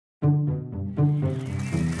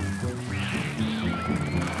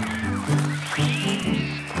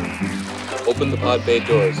Open the pod bay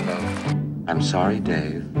doors, Hal. I'm sorry,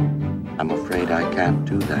 Dave. I'm afraid I can't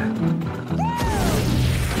do that.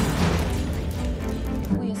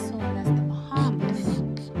 If we assume that's the Bahamas,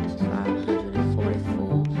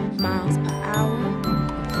 544 miles per hour,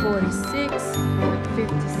 46,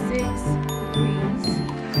 56 degrees.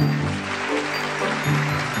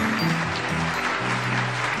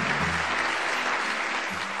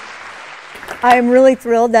 I'm really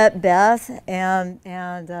thrilled that Beth and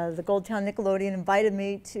the Goldtown Nickelodeon invited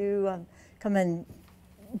me to come and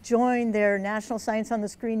join their National Science on the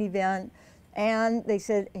Screen event, and they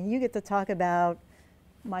said, and you get to talk about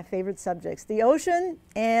my favorite subjects, the ocean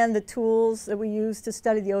and the tools that we use to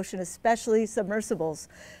study the ocean, especially submersibles.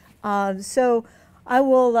 So I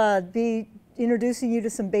will be introducing you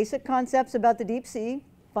to some basic concepts about the deep sea,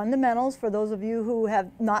 fundamentals for those of you who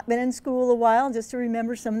have not been in school a while, just to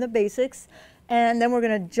remember some of the basics. And then we're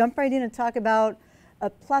going to jump right in and talk about a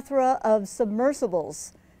plethora of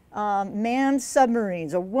submersibles, manned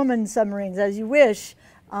submarines or woman submarines, as you wish,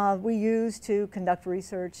 we use to conduct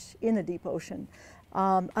research in the deep ocean.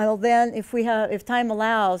 I'll then, if time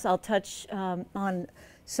allows, I'll touch on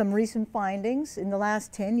some recent findings in the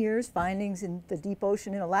last 10 years, findings in the deep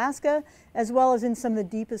ocean in Alaska, as well as in some of the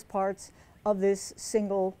deepest parts of this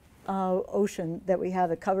single ocean that we have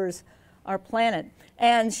that covers our planet.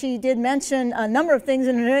 And she did mention a number of things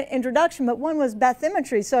in her introduction, but one was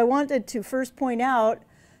bathymetry. So I wanted to first point out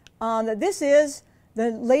that this is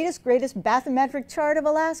the latest, greatest bathymetric chart of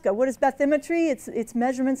Alaska. What is bathymetry? It's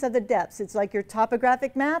measurements of the depths. It's like your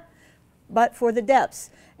topographic map, but for the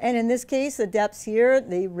depths. And in this case, the depths here,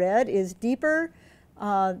 the red is deeper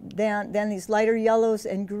than these lighter yellows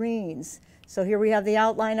and greens. So here we have the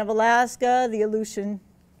outline of Alaska, the Aleutian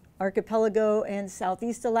Archipelago, and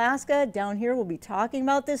Southeast Alaska. Down here, we'll be talking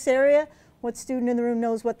about this area. What student in the room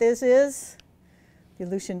knows what this is? The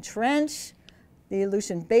Aleutian Trench, the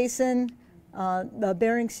Aleutian Basin, the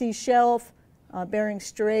Bering Sea Shelf, Bering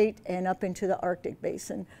Strait, and up into the Arctic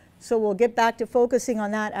Basin. So we'll get back to focusing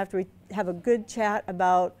on that after we have a good chat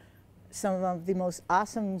about some of the most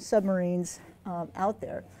awesome submarines out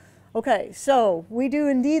there. Okay, so we do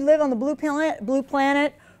indeed live on the blue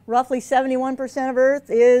planet. Roughly 71% of Earth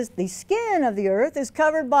is, the skin of the Earth is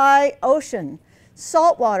covered by ocean.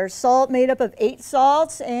 Salt water, salt made up of 8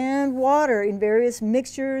 salts, and water in various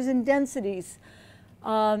mixtures and densities.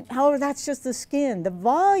 However, that's just the skin. The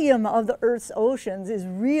volume of the Earth's oceans is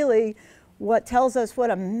really what tells us what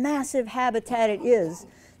a massive habitat it is.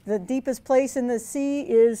 The deepest place in the sea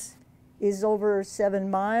is over 7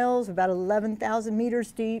 miles, about 11,000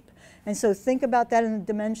 meters deep. And so think about that in the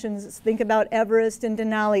dimensions. Think about Everest and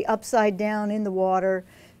Denali upside down in the water,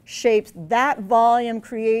 shapes. That volume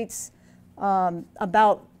creates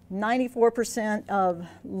about 94% of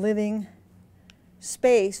living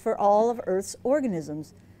space for all of Earth's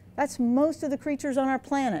organisms. That's most of the creatures on our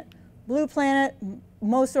planet. Blue planet,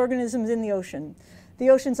 most organisms in the ocean. The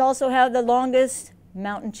oceans also have the longest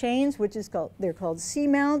mountain chains, which is they're called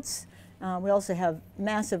seamounts. We also have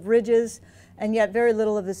massive ridges, and yet very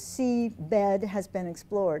little of the seabed has been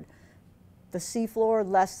explored. The seafloor,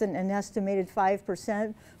 less than an estimated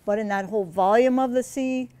 5%, but in that whole volume of the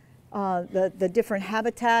sea, the different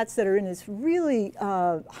habitats that are in this really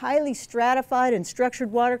highly stratified and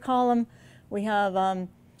structured water column, we have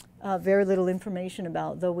very little information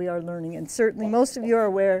about, though we are learning. And certainly most of you are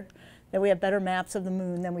aware that we have better maps of the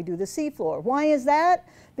moon than we do the seafloor. Why is that?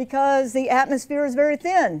 Because the atmosphere is very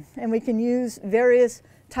thin, and we can use various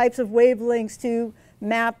types of wavelengths to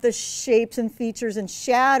map the shapes and features and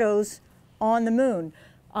shadows on the moon.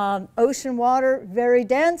 Ocean water, very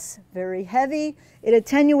dense, very heavy. It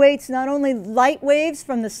attenuates not only light waves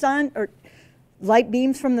from the sun, or light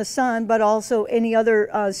beams from the sun, but also any other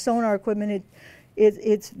sonar equipment.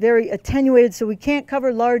 It's very attenuated, so we can't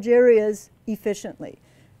cover large areas efficiently.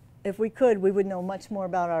 If we could, we would know much more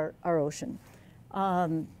about our ocean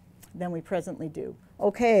than we presently do.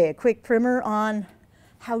 Okay, a quick primer on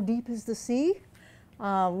how deep is the sea.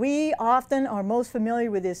 We often are most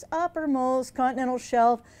familiar with this uppermost continental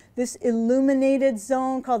shelf, this illuminated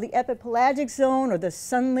zone called the epipelagic zone or the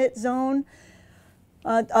sunlit zone.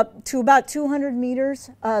 Up to about 200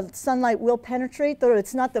 meters, sunlight will penetrate, though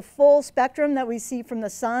it's not the full spectrum that we see from the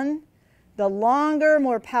sun. The longer,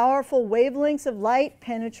 more powerful wavelengths of light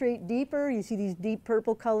penetrate deeper. You see these deep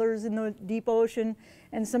purple colors in the deep ocean,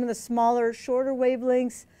 and some of the smaller, shorter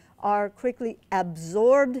wavelengths are quickly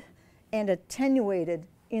absorbed and attenuated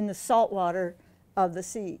in the salt water of the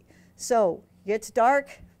sea. So it gets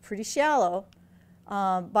dark, pretty shallow.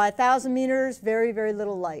 By 1,000 meters, very, very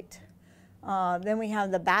little light. Then we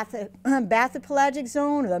have the bathypelagic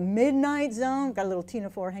zone, or the midnight zone. Got a little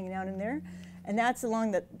ctenophore hanging out in there. And that's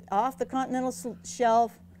off the continental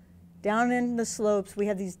shelf, down in the slopes. We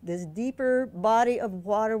have this deeper body of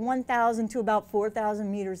water, 1,000 to about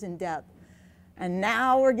 4,000 meters in depth. And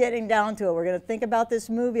now we're getting down to it. We're going to think about this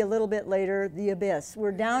movie a little bit later, the abyss.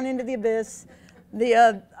 We're down into the abyss,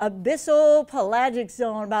 the abyssal pelagic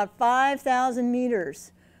zone, about 5,000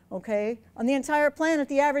 meters. Okay? On the entire planet,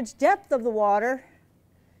 the average depth of the water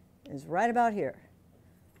is right about here,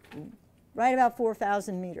 right about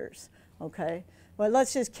 4,000 meters. Okay? But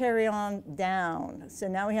let's just carry on down. So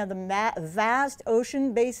now we have the vast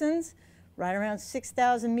ocean basins, right around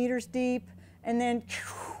 6,000 meters deep, and then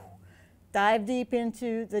dive deep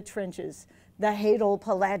into the trenches, the hadal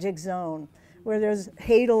pelagic zone, where there's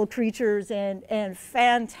hadal creatures and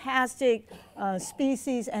fantastic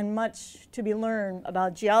species and much to be learned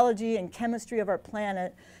about geology and chemistry of our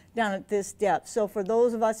planet down at this depth. So for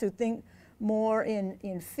those of us who think more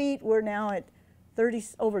in feet, we're now at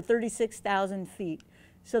over 36,000 feet.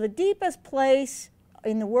 So the deepest place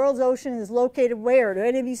in the world's ocean is located where? Do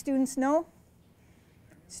any of you students know?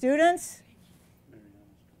 Students?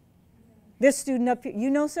 This student up here,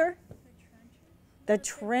 you know, sir? The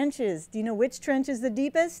trenches. Do you know which trench is the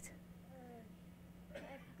deepest? I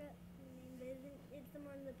forgot the name, but it's the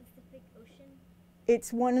one in the Pacific Ocean.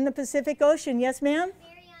 It's one in the Pacific Ocean. Yes, ma'am?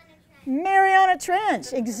 Mariana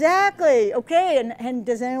Trench, exactly. Okay, and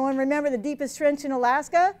does anyone remember the deepest trench in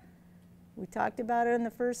Alaska? We talked about it in the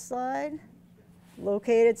first slide.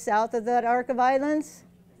 Located south of that arc of islands?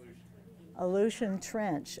 Aleutian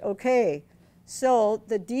Trench. Okay, so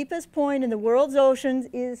the deepest point in the world's oceans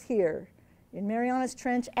is here in Marianas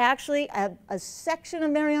Trench. Actually, a section of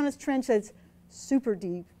Marianas Trench that's super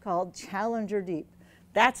deep called Challenger Deep.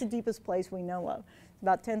 That's the deepest place we know of. It's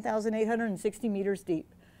about 10,860 meters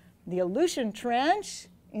deep. The Aleutian Trench,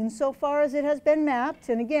 insofar as it has been mapped,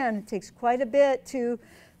 and again, it takes quite a bit to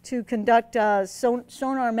conduct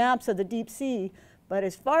sonar maps of the deep sea, but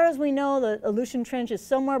as far as we know, the Aleutian Trench is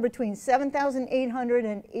somewhere between 7,800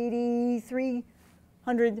 and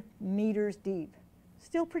 8,300 meters deep.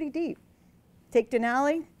 Still pretty deep. Take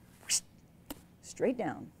Denali, straight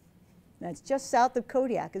down. That's just south of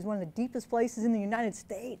Kodiak. Is one of the deepest places in the United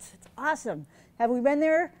States. It's awesome. Have we been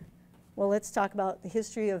there? Well, let's talk about the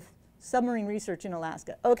history of submarine research in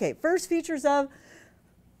Alaska. Okay, first features of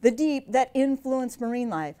the deep that influence marine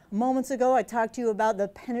life. Moments ago, I talked to you about the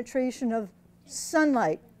penetration of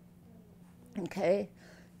sunlight. Okay,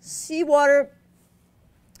 seawater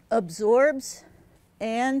absorbs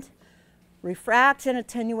and refracts and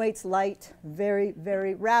attenuates light very,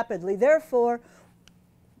 very rapidly. Therefore,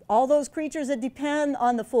 all those creatures that depend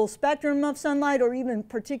on the full spectrum of sunlight or even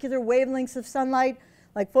particular wavelengths of sunlight,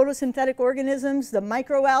 like photosynthetic organisms, the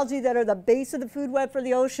microalgae that are the base of the food web for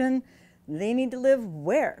the ocean, they need to live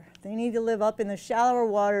where? They need to live up in the shallower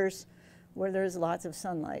waters where there's lots of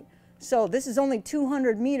sunlight. So this is only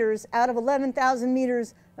 200 meters out of 11,000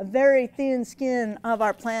 meters. A very thin skin of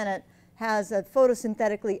our planet has a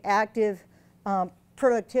photosynthetically active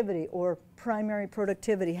productivity or primary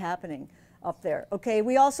productivity happening up there. Okay,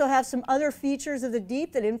 we also have some other features of the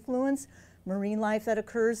deep that influence marine life that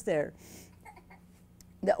occurs there.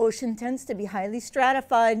 The ocean tends to be highly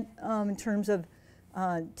stratified in terms of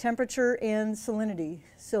temperature and salinity,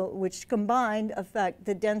 so which combined affect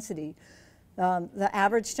the density. The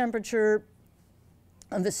average temperature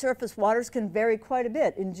of the surface waters can vary quite a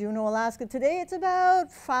bit. In Juneau, Alaska today, it's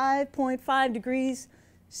about 5.5 degrees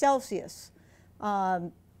Celsius.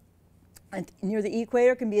 And near the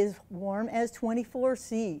equator can be as warm as 24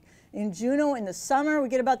 C. In Juneau, in the summer, we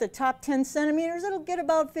get about the top 10 centimeters. It'll get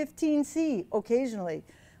about 15 C occasionally.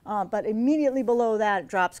 But immediately below that, it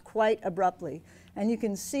drops quite abruptly. And you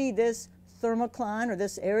can see this thermocline, or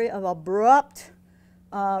this area of abrupt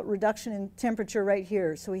reduction in temperature right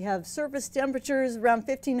here. So we have surface temperatures around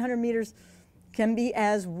 1,500 meters can be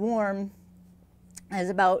as warm as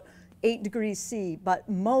about 8 degrees C. But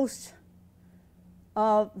most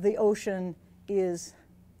of the ocean is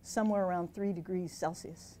somewhere around 3 degrees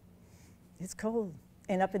Celsius. It's cold.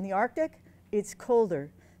 And up in the Arctic, it's colder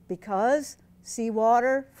because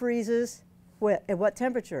seawater freezes at what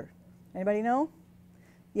temperature? Anybody know?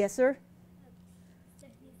 Yes, sir?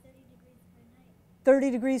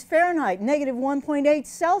 30 degrees Fahrenheit, negative 1.8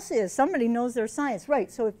 Celsius. Somebody knows their science. Right,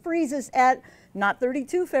 so it freezes at not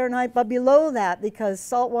 32 Fahrenheit, but below that because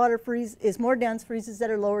salt water is more dense, freezes at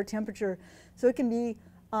a lower temperature. So it can be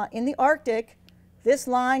in the Arctic. This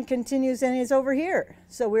line continues and is over here.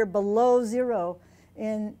 So we're below zero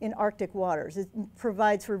in Arctic waters. It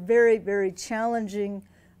provides for very, very challenging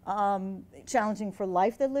challenging for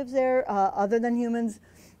life that lives there other than humans,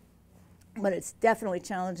 but it's definitely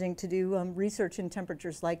challenging to do research in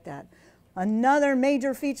temperatures like that. Another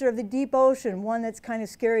major feature of the deep ocean, one that's kind of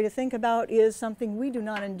scary to think about, is something we do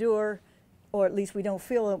not endure, or at least we don't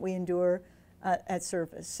feel that we endure at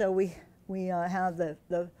surface. So we have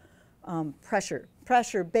the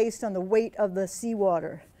pressure based on the weight of the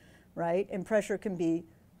seawater, right? And pressure can be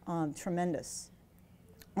tremendous.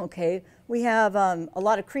 Okay, we have a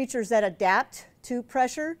lot of creatures that adapt to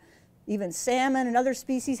pressure. Even salmon and other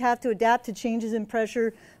species have to adapt to changes in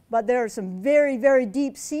pressure, but there are some very, very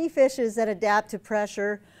deep sea fishes that adapt to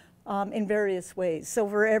pressure in various ways. So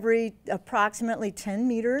for every approximately 10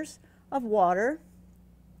 meters of water,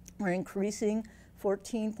 we're increasing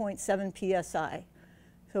 14.7 psi.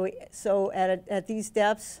 So at these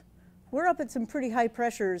depths, we're up at some pretty high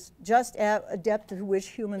pressures just at a depth to which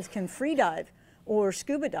humans can free dive or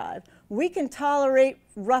scuba dive. We can tolerate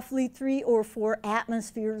roughly 3 or 4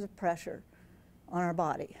 atmospheres of pressure on our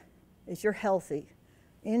body if you're healthy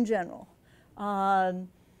in general.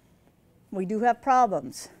 We do have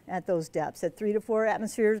problems at those depths. At 3 to 4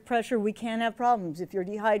 atmospheres of pressure, we can have problems. If you're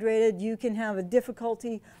dehydrated, you can have a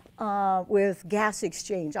difficulty with gas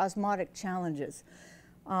exchange, osmotic challenges.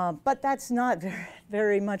 But that's not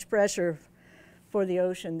very much pressure for the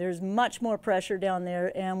ocean. There's much more pressure down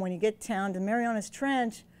there, and when you get down to Marianas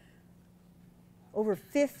Trench, over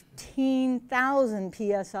 15,000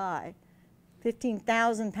 psi,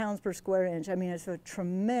 15,000 pounds per square inch. I mean, it's a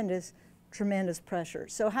tremendous, tremendous pressure.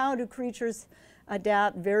 So how do creatures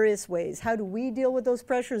adapt? Various ways. How do we deal with those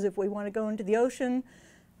pressures if we want to go into the ocean?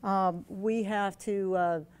 We have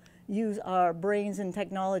to use our brains and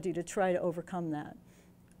technology to try to overcome that.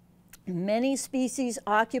 Many species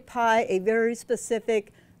occupy a very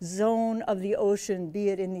specific zone of the ocean, be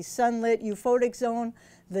it in the sunlit euphotic zone,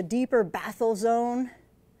 the deeper bathal zone.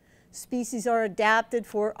 Species are adapted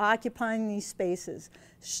for occupying these spaces.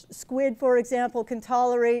 Squid, for example, can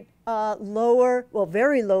tolerate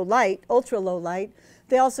very low light, ultra low light.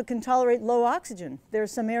 They also can tolerate low oxygen. There are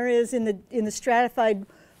some areas in the stratified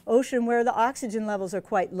ocean where the oxygen levels are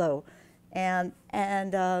quite low. And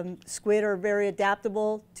squid are very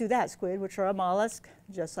adaptable to that. Squid, which are a mollusk,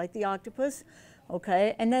 just like the octopus.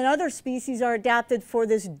 Okay, and then other species are adapted for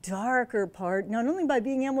this darker part, not only by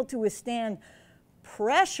being able to withstand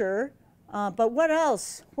pressure, but what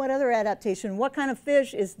else? What other adaptation? What kind of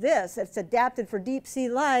fish is this that's adapted for deep sea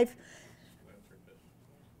life?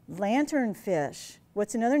 Lanternfish.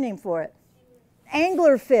 What's another name for it?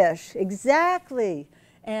 Anglerfish, exactly.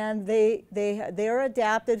 And they are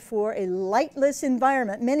adapted for a lightless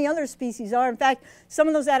environment. Many other species are. In fact, some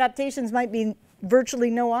of those adaptations might be virtually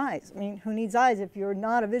no eyes. I mean, who needs eyes if you're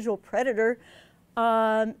not a visual predator?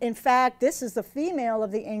 In fact, this is the female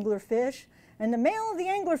of the anglerfish, and the male of the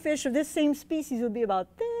anglerfish of this same species would be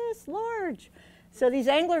about this large. So these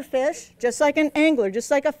anglerfish, just like an angler,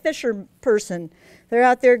 just like a fisher person, they're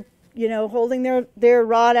out there, you know, holding their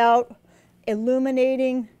rod out,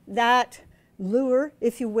 illuminating that lure,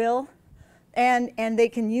 if you will, and they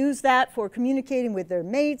can use that for communicating with their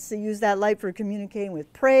mates. They use that light for communicating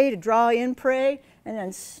with prey, to draw in prey, and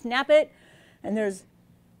then snap it. And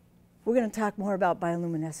we're going to talk more about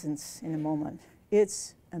bioluminescence in a moment.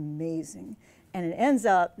 It's amazing. And it ends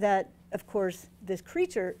up that, of course, this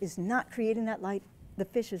creature is not creating that light. The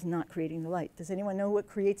fish is not creating the light. Does anyone know what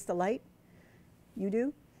creates the light? You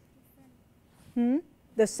do?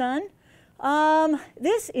 The sun?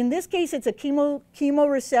 In this case, it's a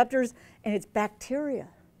chemoreceptors, and it's bacteria.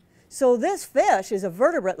 So this fish is a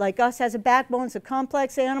vertebrate like us, has a backbone. It's a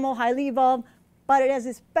complex animal, highly evolved, but it has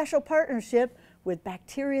a special partnership with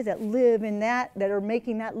bacteria that live in that are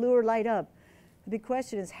making that lure light up. The big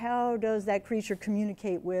question is, how does that creature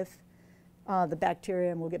communicate with the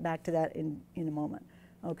bacteria? And we'll get back to that in a moment.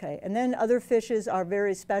 Okay, and then other fishes are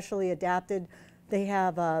very specially adapted. They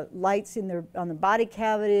have lights on the body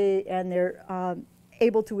cavity, and they're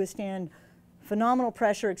able to withstand phenomenal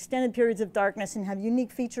pressure, extended periods of darkness, and have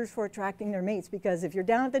unique features for attracting their mates. Because if you're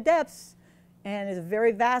down at the depths, and it's a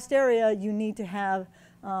very vast area, you need to have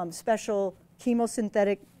special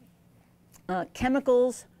chemosynthetic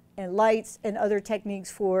chemicals and lights and other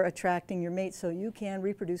techniques for attracting your mates so you can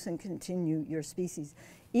reproduce and continue your species.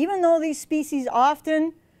 Even though these species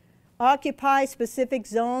often occupy specific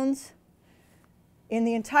zones, in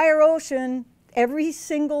the entire ocean, every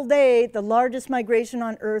single day, the largest migration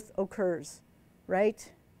on Earth occurs,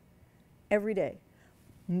 right? Every day.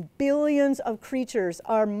 Billions of creatures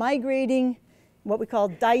are migrating, what we call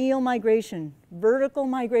diel migration, vertical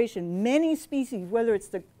migration. Many species, whether it's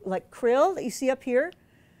like krill that you see up here,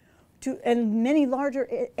 and many larger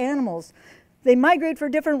animals. They migrate for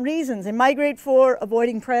different reasons. They migrate for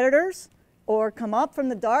avoiding predators or come up from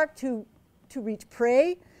the dark to reach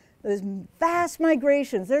prey. There's vast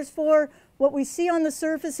migrations. There's for what we see on the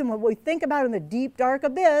surface and what we think about in the deep, dark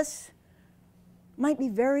abyss might be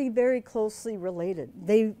very, very closely related.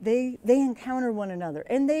 They encounter one another,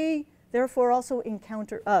 and they therefore also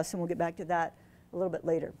encounter us, and we'll get back to that a little bit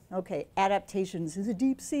later. Okay, adaptations in the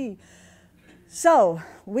deep sea. So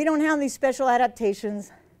we don't have these special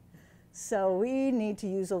adaptations, so we need to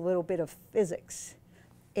use a little bit of physics.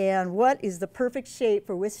 And what is the perfect shape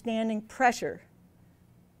for withstanding pressure?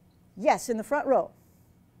 Yes, in the front row.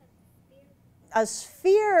 A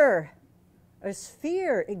sphere. A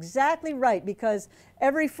sphere, exactly right, because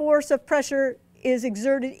every force of pressure is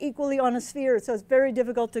exerted equally on a sphere, so it's very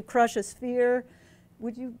difficult to crush a sphere.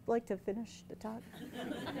 Would you like to finish the talk?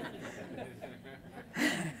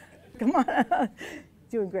 Come on.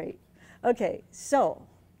 Doing great. Okay, so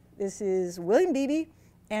this is William Beebe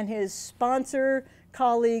and his sponsor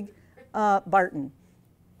colleague Barton.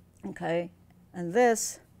 Okay, and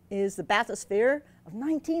this is the bathysphere of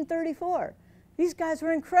 1934. These guys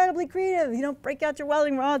were incredibly creative. You know, break out your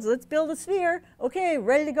welding rods, let's build a sphere. Okay,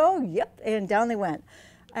 ready to go? Yep, and down they went.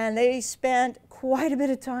 And they spent quite a bit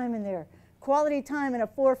of time in there. Quality time in a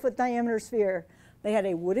 4-foot diameter sphere. They had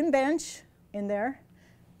a wooden bench in there.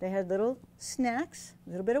 They had little snacks, a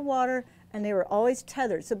little bit of water, and they were always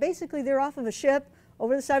tethered. So basically they're off of a ship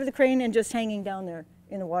over the side of the crane and just hanging down there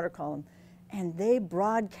in the water column. And they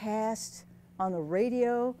broadcast on the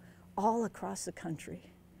radio all across the country.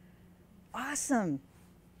 Awesome.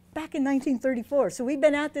 Back in 1934. So we've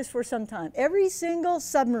been at this for some time. Every single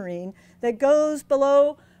submarine that goes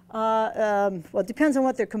below, well, it depends on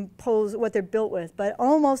what they're composed, what they're built with, but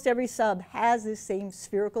almost every sub has this same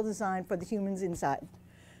spherical design for the humans inside.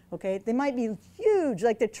 Okay, they might be huge,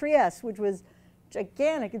 like the Trieste, which was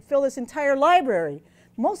gigantic. It could fill this entire library.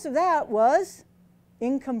 Most of that was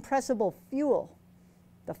incompressible fuel.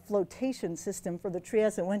 The flotation system for the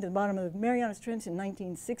Trieste that went to the bottom of the Marianas Trench in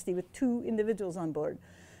 1960 with 2 individuals on board.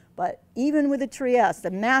 But even with the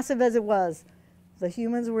Trieste, massive as it was, the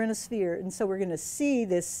humans were in a sphere. And so we're going to see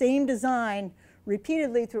this same design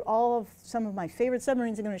repeatedly through all of some of my favorite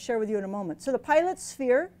submarines I'm going to share with you in a moment. So the pilot's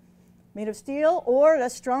sphere, made of steel or the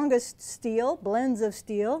strongest steel, blends of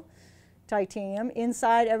steel, titanium.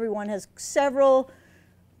 Inside, everyone has several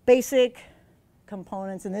basic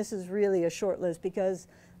components, and this is really a short list because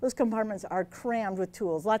those compartments are crammed with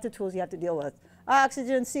tools, lots of tools you have to deal with.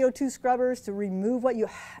 Oxygen, CO2 scrubbers to remove what you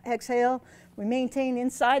exhale. We maintain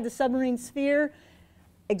inside the submarine sphere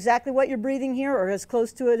exactly what you're breathing here, or as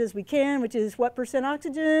close to it as we can, which is what percent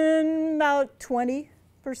oxygen? About 20%,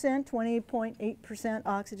 20.8%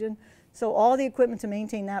 oxygen. So all the equipment to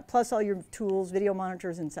maintain that, plus all your tools, video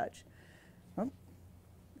monitors and such. Oh,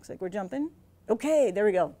 looks like we're jumping. Okay, there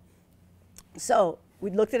we go. So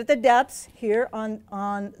we looked at the depths. Here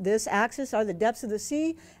on this axis are the depths of the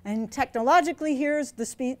sea, and technologically here's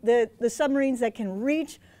the submarines that can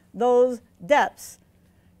reach those depths.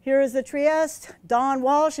 Here is the Trieste. Don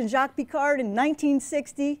Walsh and Jacques Picard in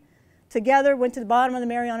 1960 together went to the bottom of the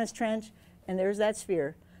Marianas Trench, and there's that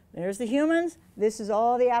sphere. There's the humans. This is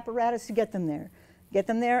all the apparatus to get them there. Get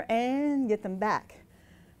them there and get them back.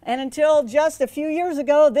 And until just a few years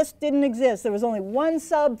ago, this didn't exist. There was only one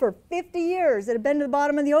sub for 50 years that had been to the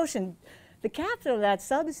bottom of the ocean. The captain of that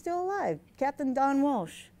sub is still alive, Captain Don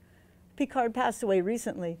Walsh. Picard passed away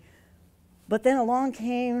recently. But then along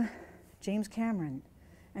came James Cameron,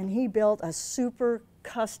 and he built a super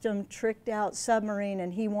custom, tricked out submarine,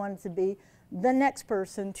 and he wanted to be the next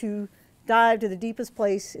person to dive to the deepest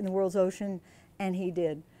place in the world's ocean, and he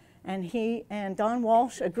did. And he and Don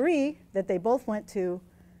Walsh agree that they both went to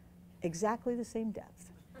exactly the same depth.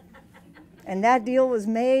 And that deal was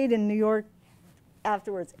made in New York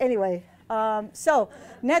afterwards. Anyway, so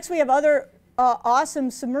next we have other awesome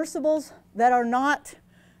submersibles that are not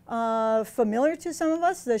familiar to some of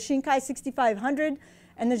us, the Shinkai 6500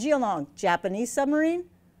 and the Jialong, Japanese submarine,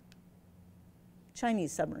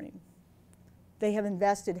 Chinese submarine. They have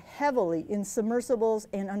invested heavily in submersibles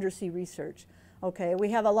and undersea research. Okay, we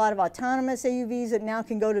have a lot of autonomous AUVs that now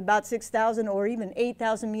can go to about 6,000 or even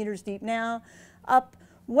 8,000 meters deep now.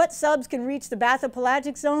 What subs can reach the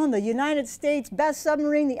bathypelagic zone? The United States' best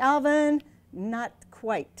submarine, the Alvin, not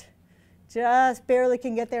quite. Just barely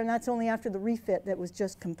can get there, and that's only after the refit that was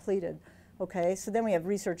just completed. Okay, so then we have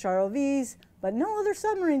research ROVs, but no other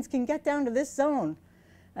submarines can get down to this zone.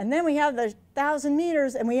 And then we have the 1,000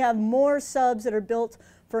 meters, and we have more subs that are built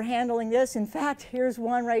for handling this. In fact, here's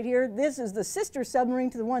one right here. This is the sister submarine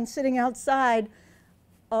to the one sitting outside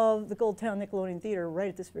of the Goldtown Nickelodeon Theater right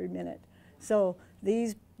at this very minute. So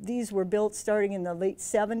these these were built starting in the late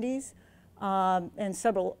 70s, and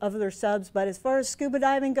several other subs. But as far as scuba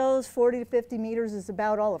diving goes, 40 to 50 meters is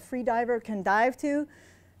about all a free diver can dive to.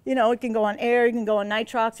 You know, it can go on air, you can go on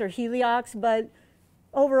nitrox or heliox, but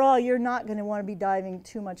overall, you're not going to want to be diving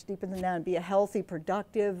too much deeper than that and be a healthy,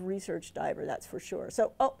 productive research diver, that's for sure.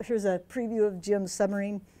 So, oh, here's a preview of Jim's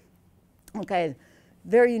submarine. Okay,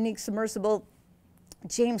 very unique submersible.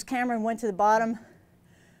 James Cameron went to the bottom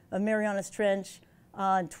of Marianas Trench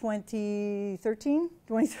in 2013.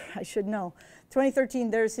 I should know. 2013,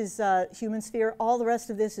 there's his human sphere. All the rest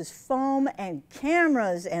of this is foam and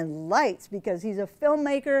cameras and lights because he's a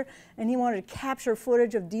filmmaker and he wanted to capture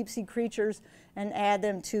footage of deep sea creatures and add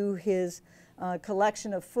them to his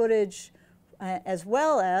collection of footage, as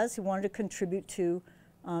well as he wanted to contribute to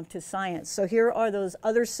science. So here are those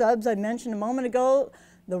other subs I mentioned a moment ago.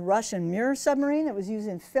 The Russian mirror submarine that was used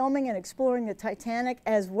in filming and exploring the Titanic,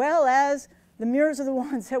 as well as the mirrors are the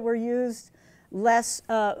ones that were used less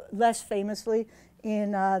famously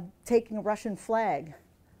in taking a Russian flag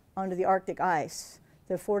onto the Arctic ice,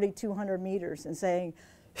 the 4,200 meters, and saying,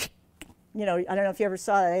 you know, I don't know if you ever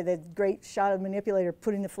saw that, the great shot of the manipulator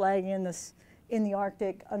putting the flag in the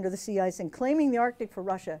Arctic under the sea ice and claiming the Arctic for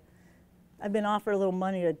Russia. I've been offered a little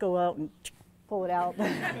money to go out and pull it out.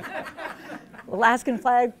 Alaskan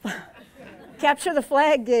flag, capture the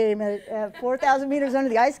flag game at 4,000 meters under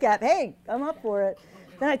the ice cap. Hey, I'm up for it.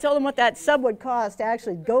 Then I told them what that sub would cost to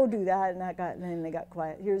actually go do that, and then they got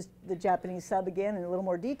quiet. Here's the Japanese sub again in a little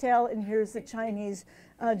more detail, and here's the Chinese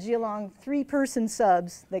Geelong 3-person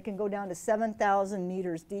subs. They can go down to 7,000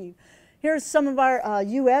 meters deep. Here's some of our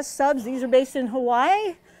U.S. subs. These are based in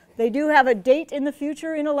Hawaii. They do have a date in the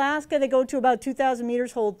future in Alaska. They go to about 2,000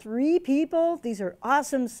 meters, hold 3 people. These are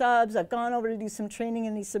awesome subs. I've gone over to do some training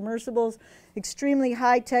in these submersibles. Extremely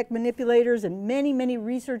high-tech manipulators and many, many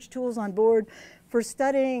research tools on board for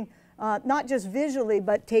studying not just visually,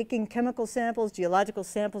 but taking chemical samples, geological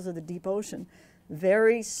samples of the deep ocean.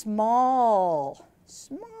 Very small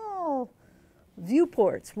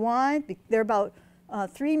viewports. Why? They're about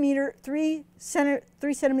 3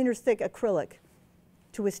 centimeters thick acrylic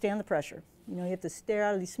to withstand the pressure. You know, you have to stare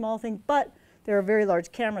out of these small things, but there are very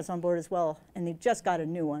large cameras on board as well, and they just got a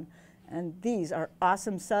new one. And these are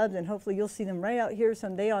awesome subs, and hopefully you'll see them right out here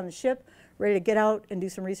someday on the ship, ready to get out and do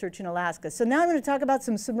some research in Alaska. So now I'm going to talk about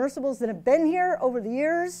some submersibles that have been here over the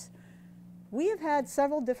years. We have had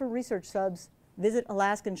several different research subs visit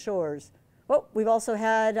Alaskan shores. Oh, we've also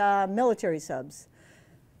had military subs.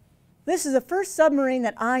 This is the first submarine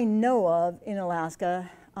that I know of in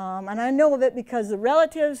Alaska, and I know of it because the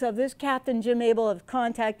relatives of this Captain Jim Abel have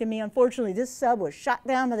contacted me. Unfortunately, this sub was shot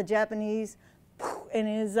down by the Japanese and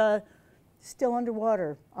is still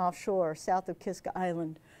underwater offshore south of Kiska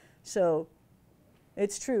Island. So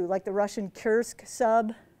it's true, like the Russian Kursk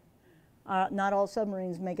sub, not all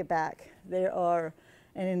submarines make it back. There are,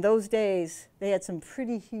 and in those days, they had some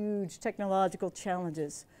pretty huge technological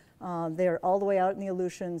challenges. They're all the way out in the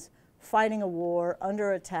Aleutians, fighting a war,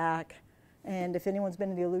 under attack. And if anyone's been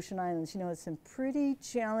to the Aleutian Islands, you know it's some pretty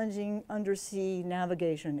challenging undersea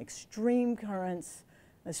navigation, extreme currents,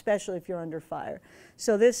 especially if you're under fire.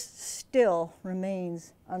 So this still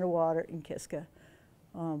remains underwater in Kiska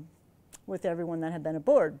with everyone that had been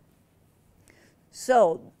aboard.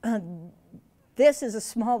 So this is a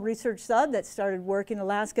small research sub that started work in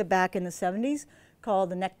Alaska back in the 70s called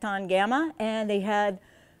the Nekton Gamma, and they had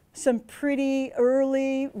some pretty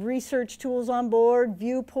early research tools on board,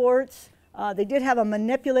 viewports. They did have a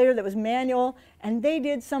manipulator that was manual, and they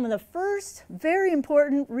did some of the first very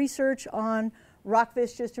important research on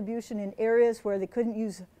rockfish distribution in areas where they couldn't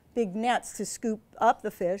use big nets to scoop up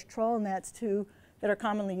the fish, trawl nets that are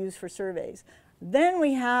commonly used for surveys. Then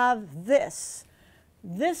we have this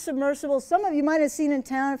submersible. Some of you might have seen in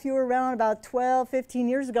town if you were around about 12, 15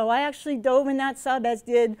 years ago. I actually dove in that sub, as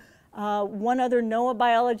did one other NOAA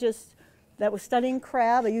biologist that was studying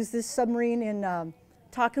crab. I used this submarine in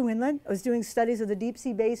Taku Inlet. I was doing studies of the deep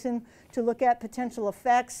sea basin to look at potential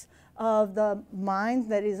effects of the mine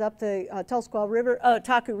that is up the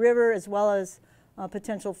Taku River, as well as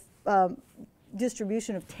potential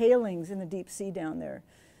distribution of tailings in the deep sea down there.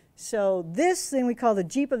 So this thing we call the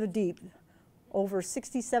Jeep of the Deep, over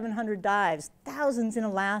 6,700 dives, thousands in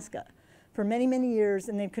Alaska for many, many years,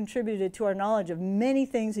 and they've contributed to our knowledge of many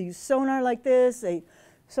things. They use sonar like this.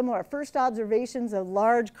 Some of our first observations of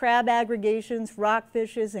large crab aggregations,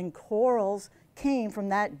 rockfishes, and corals came from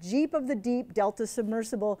that Jeep of the Deep Delta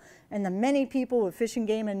submersible, and the many people with Fish and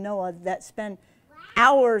Game and NOAA that spend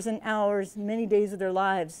hours and hours, many days of their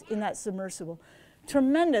lives in that submersible.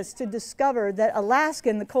 Tremendous to discover that Alaska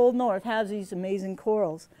in the cold north has these amazing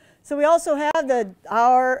corals. So we also have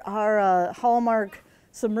our hallmark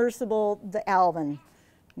submersible, the Alvin,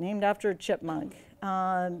 named after a chipmunk.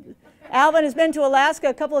 Alvin has been to Alaska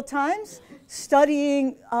a couple of times,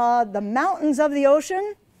 studying the mountains of the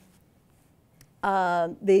ocean,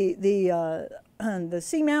 the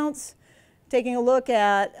seamounts, taking a look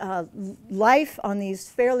at life on these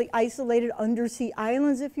fairly isolated undersea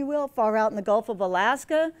islands, if you will, far out in the Gulf of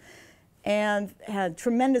Alaska, and had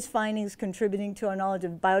tremendous findings contributing to our knowledge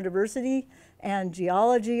of biodiversity and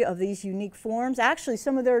geology of these unique forms. Actually,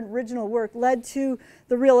 some of their original work led to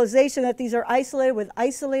the realization that these are isolated with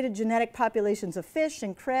isolated genetic populations of fish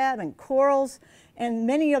and crab and corals, and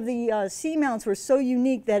many of the seamounts were so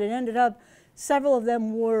unique that it ended up several of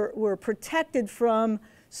them were protected from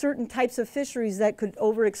certain types of fisheries that could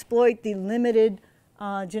overexploit the limited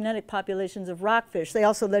genetic populations of rockfish. They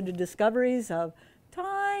also led to discoveries of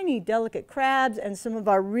tiny, delicate crabs and some of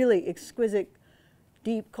our really exquisite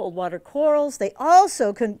deep cold water corals. They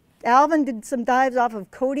also, Alvin did some dives off of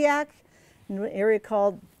Kodiak in an area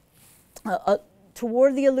called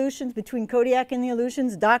toward the Aleutians, between Kodiak and the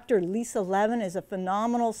Aleutians. Dr. Lisa Levin is a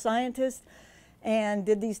phenomenal scientist and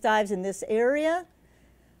did these dives in this area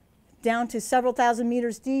down to several thousand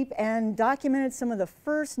meters deep and documented some of the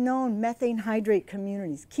first known methane hydrate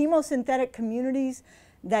communities, chemosynthetic communities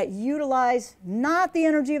that utilize not the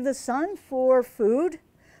energy of the sun for food,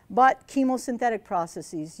 but chemosynthetic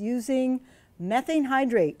processes using methane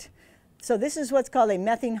hydrate. So this is what's called a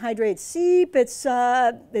methane hydrate seep. It's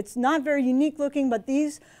not very unique looking, but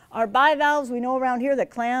these are bivalves we know around here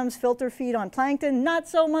that clams filter feed on plankton. Not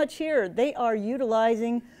so much here. They are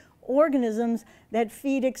utilizing organisms that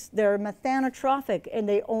feed, they're methanotrophic, and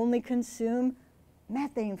they only consume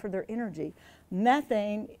methane for their energy.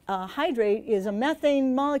 Methane hydrate is a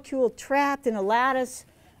methane molecule trapped in a lattice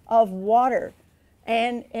of water.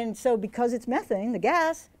 And so because it's methane, the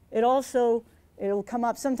gas, it'll come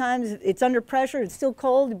up. Sometimes it's under pressure, it's still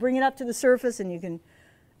cold, you bring it up to the surface and you can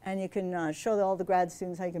show all the grad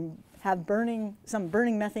students how you can have some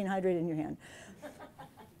burning methane hydrate in your hand.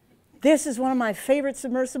 This is one of my favorite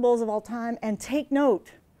submersibles of all time, and take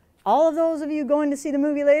note, all of those of you going to see the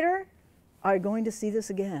movie later are going to see this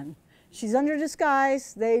again. She's under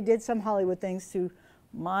disguise. They did some Hollywood things to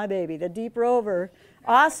my baby, the Deep Rover.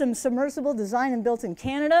 Awesome submersible designed and built in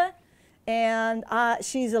Canada. And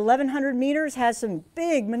she's 1,100 meters, has some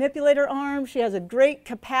big manipulator arms. She has a great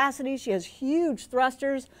capacity. She has huge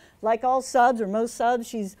thrusters. Like all subs, or most subs,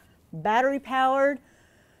 she's battery powered.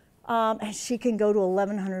 And she can go to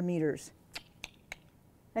 1,100 meters.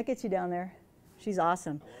 That gets you down there. She's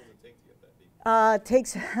awesome. How long does it take to get that deep? It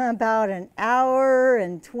takes about an hour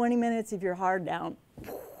and 20 minutes if you're hard down.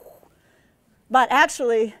 But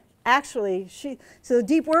actually, so the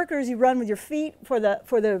deep workers, you run with your feet for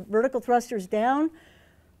the vertical thrusters down.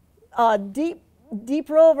 Deep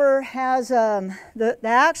Rover has the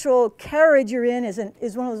actual carriage you're in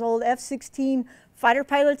is one of those old F-16 fighter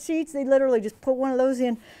pilot seats. They literally just put one of those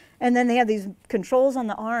in, and then they have these controls on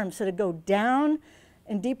the arms so to go down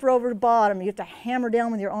and Deep Rover to bottom. You have to hammer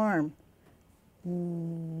down with your arm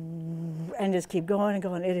and just keep going and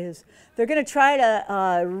going. They're going to try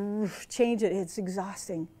to change it. It's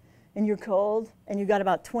exhausting. And you're cold, and you've got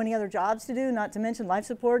about 20 other jobs to do, not to mention life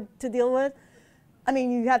support to deal with. I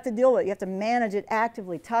mean, you have to deal with it. You have to manage it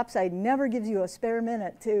actively. Topside never gives you a spare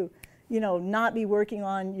minute to, not be working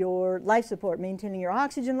on your life support, maintaining your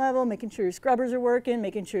oxygen level, making sure your scrubbers are working,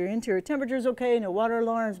 making sure your interior temperature is okay, no water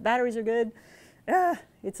alarms, batteries are good.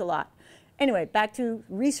 It's a lot. Anyway, back to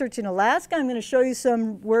research in Alaska. I'm going to show you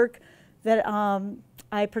some work that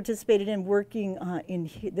I participated in working in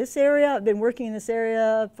this area. I've been working in this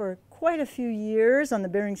area for quite a few years on the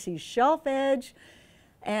Bering Sea shelf edge.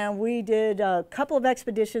 And we did a couple of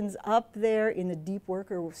expeditions up there in the deep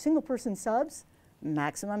worker single person subs,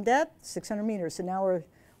 maximum depth, 600 meters. So now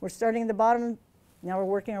we're starting at the bottom, now we're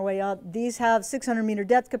working our way up. These have 600 meter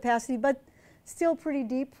depth capacity, but still pretty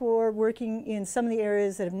deep for working in some of the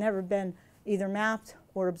areas that have never been either mapped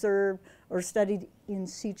or observed or studied in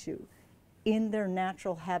situ. In their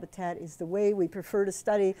natural habitat is the way we prefer to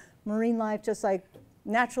study marine life, just like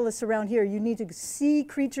naturalists around here. You need to see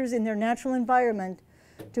creatures in their natural environment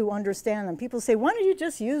to understand them. People say, why don't you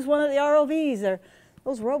just use one of the ROVs?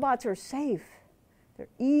 Those robots are safe. They're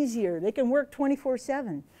easier. They can work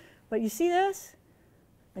 24/7. But you see this?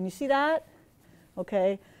 And you see that?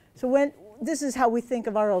 Okay. So this is how we think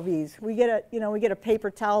of ROVs. We get a paper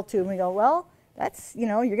towel tube and we go, well, that's, you're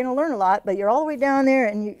going to learn a lot, but you're all the way down there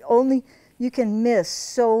and you can miss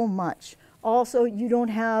so much. Also, you don't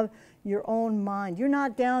have your own mind. You're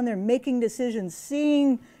not down there making decisions,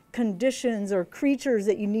 seeing conditions or creatures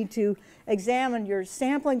that you need to examine. Your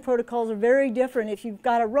sampling protocols are very different if you've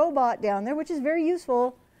got a robot down there, which is very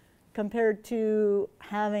useful compared to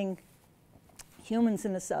having humans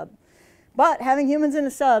in the sub. But having humans in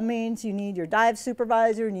a sub means you need your dive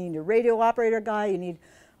supervisor, you need your radio operator guy, you need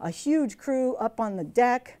a huge crew up on the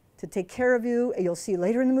deck to take care of you. You'll see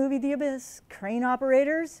later in the movie, The Abyss, crane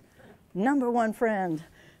operators, #1 friend.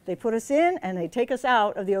 They put us in and they take us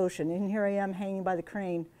out of the ocean. And here I am hanging by the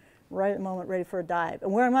crane right at the moment, ready for a dive.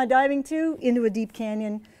 And where am I diving to? Into a deep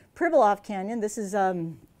canyon, Pribilof Canyon. This is,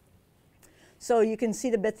 so you can see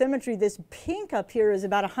the bathymetry. This pink up here is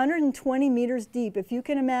about 120 meters deep, if you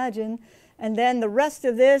can imagine. And then the rest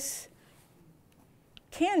of this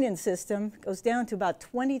canyon system goes down to about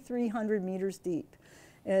 2,300 meters deep.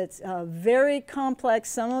 It's very complex.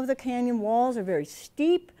 Some of the canyon walls are very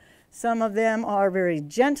steep. Some of them are very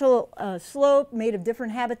gentle slope, made of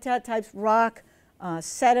different habitat types, rock,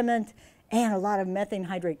 sediment, and a lot of methane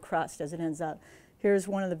hydrate crust as it ends up. Here's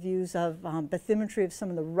one of the views of bathymetry of some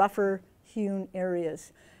of the rougher hewn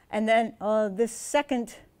areas. And then this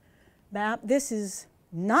second map, this is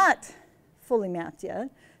not fully mapped yet.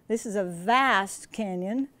 This is a vast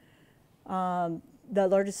canyon, the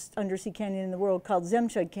largest undersea canyon in the world, called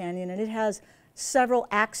Zemchug Canyon, and it has several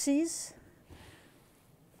axes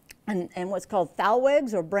and what's called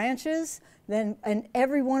thalwegs or branches. Then, and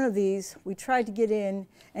every one of these, we tried to get in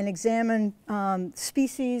and examine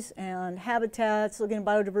species and habitats, looking at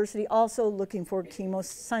biodiversity, also looking for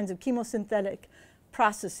signs of chemosynthetic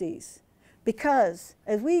processes. Because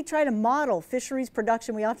as we try to model fisheries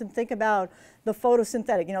production, we often think about the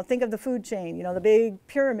photosynthetic. You know, think of the food chain. You know, the big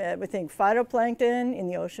pyramid. We think phytoplankton in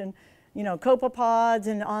the ocean, you know, copepods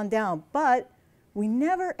and on down. But we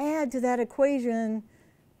never add to that equation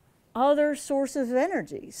other sources of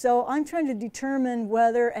energy. So I'm trying to determine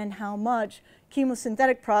whether and how much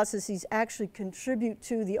chemosynthetic processes actually contribute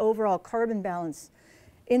to the overall carbon balance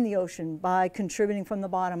in the ocean by contributing from the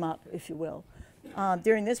bottom up, if you will.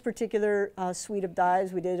 During this particular suite of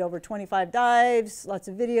dives, we did over 25 dives, lots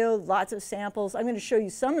of video, lots of samples. I'm going to show you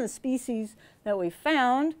some of the species that we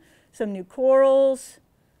found, some new corals,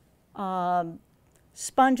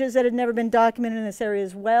 sponges that had never been documented in this area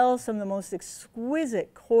as well, some of the most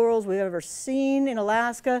exquisite corals we've ever seen in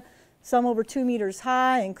Alaska, some over 2 meters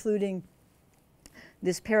high, including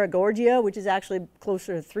this Paragorgia, which is actually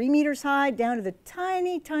closer to 3 meters high, down to the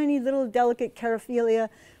tiny, tiny little delicate Charophilia,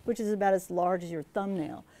 which is about as large as your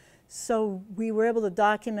thumbnail. So we were able to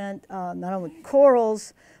document not only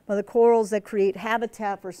corals, but the corals that create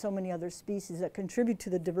habitat for so many other species that contribute to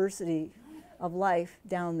the diversity of life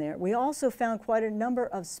down there. We also found quite a number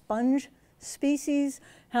of sponge species.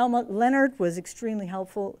 Helmut Leonard was extremely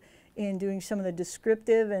helpful in doing some of the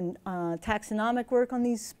descriptive and taxonomic work on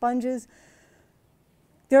these sponges.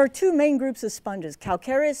 There are 2 main groups of sponges,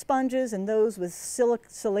 calcareous sponges and those with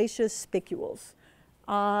siliceous spicules.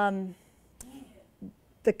 The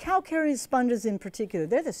calcareous sponges in particular,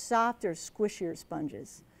 they're the softer, squishier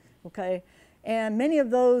sponges, okay? And many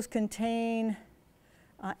of those contain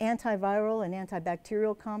antiviral and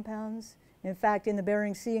antibacterial compounds. In fact, in the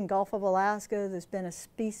Bering Sea and Gulf of Alaska, there's been a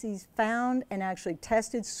species found and actually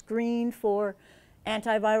tested, screened for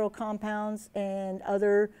antiviral compounds and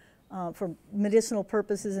other for medicinal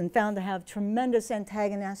purposes, and found to have tremendous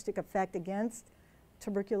antagonistic effect against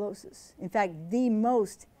tuberculosis. In fact, the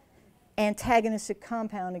most antagonistic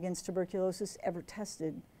compound against tuberculosis ever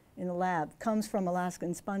tested in the lab comes from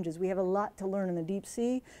Alaskan sponges. We have a lot to learn in the deep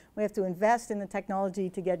sea. We have to invest in the technology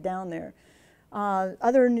to get down there.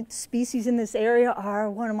 Other species in this area are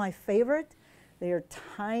one of my favorite. They are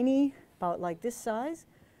tiny, about like this size,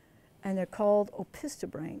 and they're called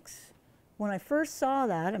opisthobranchs. When I first saw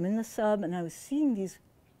that, I'm in the sub and I was seeing these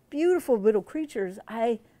beautiful little creatures,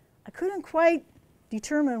 I couldn't quite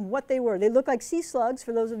determine what they were. They look like sea slugs,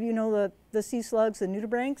 for those of you who know the sea slugs, the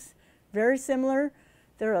nudibranchs, very similar.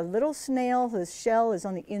 They're a little snail whose shell is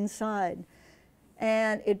on the inside.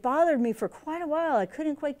 And it bothered me for quite a while. I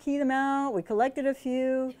couldn't quite key them out. We collected a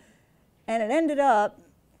few, and it ended up,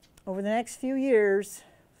 over the next few years,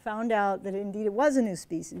 found out that indeed it was a new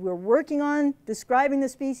species. We were working on describing the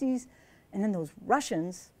species, and then those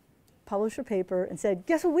Russians published a paper and said,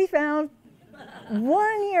 guess what we found?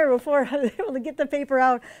 1 year before I was able to get the paper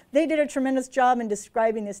out, they did a tremendous job in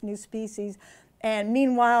describing this new species. And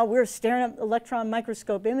meanwhile, we're staring at electron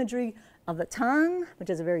microscope imagery of the tongue, which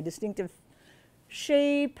has a very distinctive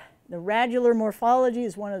shape. The radular morphology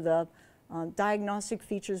is one of the diagnostic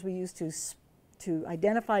features we use to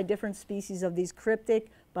identify different species of these cryptic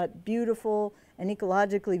but beautiful and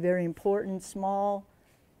ecologically very important small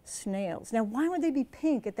snails. Now, why would they be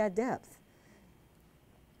pink at that depth?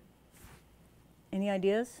 Any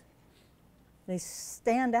ideas? They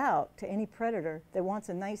stand out to any predator that wants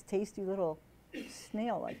a nice, tasty little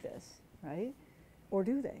snail like this, right? Or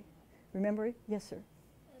do they? Remember? Yes, sir.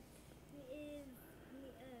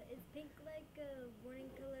 Is pink like a warning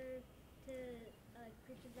color to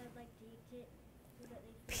creatures that like to eat it?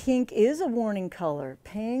 Pink is a warning color.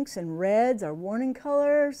 Pinks and reds are warning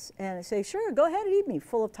colors. And I say, sure, go ahead and eat me,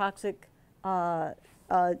 full of toxic,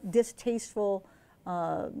 distasteful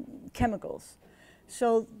chemicals.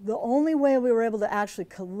 So the only way we were able to actually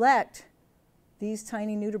collect these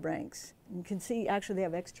tiny nudibranchs, you can see actually they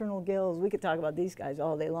have external gills. We could talk about these guys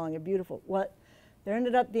all day long. They're beautiful. There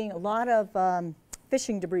ended up being a lot of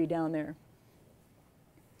fishing debris down there.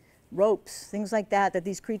 Ropes, things like that, that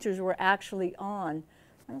these creatures were actually on.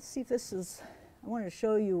 Let's see if this is, I wanted to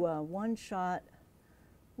show you one shot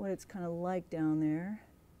what it's kind of like down there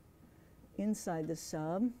inside the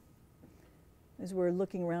sub as we're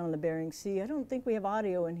looking around on the Bering Sea. I don't think we have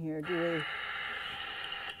audio in here, do we?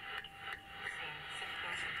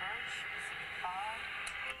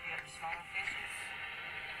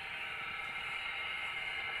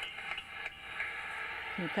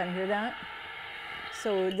 Can you kind of hear that?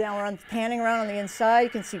 So now we're panning around on the inside. You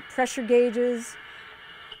can see pressure gauges.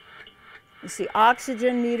 You see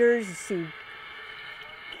oxygen meters. You see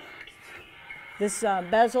this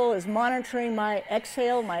bezel is monitoring my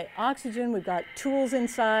exhale, my oxygen. We've got tools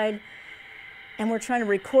inside. And we're trying to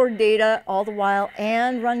record data all the while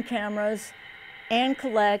and run cameras and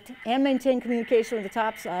collect and maintain communication with the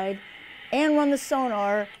topside and run the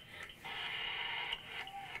sonar.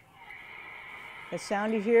 The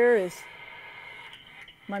sound you hear is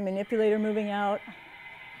my manipulator moving out.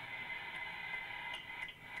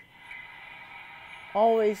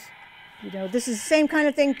 Always, you know, this is the same kind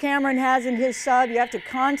of thing Cameron has in his sub. You have to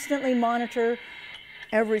constantly monitor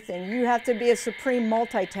everything. You have to be a supreme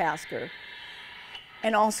multitasker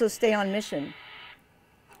and also stay on mission.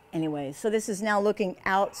 Anyway, so this is now looking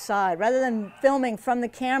outside. Rather than filming from the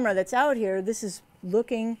camera that's out here, this is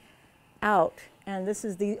looking out. And this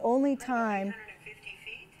is the only time.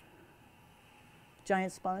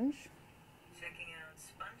 Giant sponge. Checking out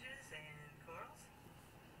sponges and corals.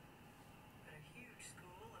 Got a huge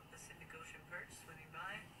school of Pacific Ocean perch swimming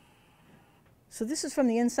by. So this is from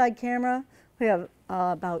the inside camera. We have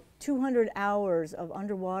about 200 hours of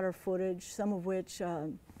underwater footage, some of which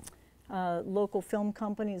local film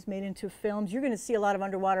companies made into films. You're going to see a lot of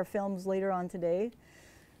underwater films later on today,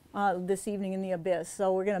 this evening in the abyss.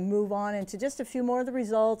 So we're going to move on into just a few more of the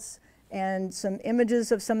results and some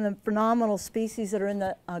images of some of the phenomenal species that are in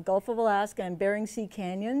the Gulf of Alaska and Bering Sea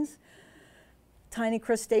canyons. Tiny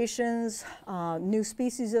crustaceans, new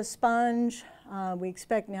species of sponge. We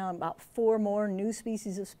expect now about 4 more new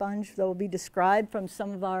species of sponge that will be described from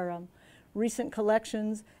some of our recent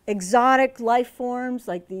collections. Exotic life forms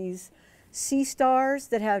like these sea stars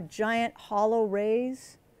that have giant hollow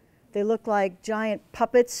rays. They look like giant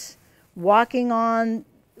puppets walking on,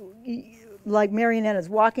 like marionettes,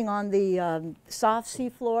 walking on the soft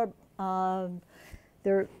seafloor.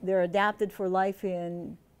 They're adapted for life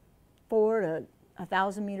in 4 to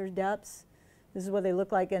 1,000 meters depths. This is what they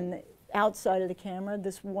look like in the outside of the camera.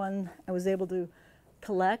 This one I was able to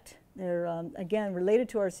collect. They're, again, related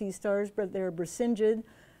to our sea stars, but they're brisingid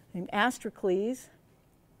named Astrocles,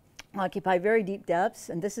 occupy very deep depths.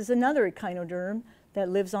 And this is another echinoderm that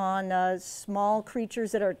lives on small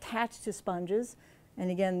creatures that are attached to sponges. And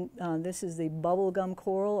again, this is the bubblegum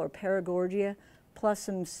coral or Paragorgia, plus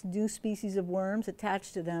some new species of worms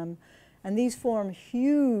attached to them. And these form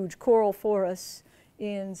huge coral forests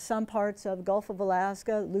in some parts of Gulf of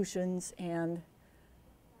Alaska, Aleutians, and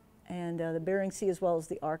the Bering Sea, as well as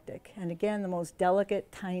the Arctic. And again, the most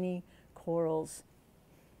delicate, tiny corals.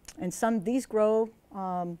 And these grow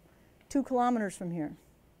 2 kilometers from here.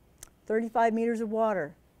 35 meters of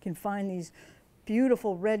water can find these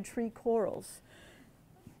beautiful red tree corals.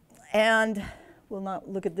 And we'll not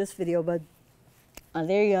look at this video, but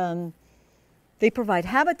they provide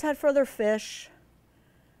habitat for other fish.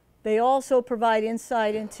 They also provide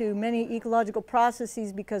insight into many ecological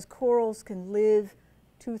processes because corals can live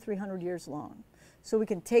 200-300 years long. So we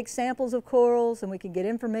can take samples of corals and we can get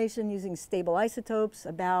information using stable isotopes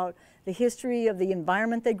about the history of the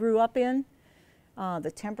environment they grew up in,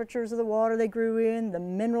 the temperatures of the water they grew in, the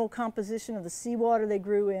mineral composition of the seawater they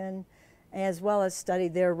grew in, as well as study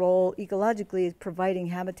their role ecologically as providing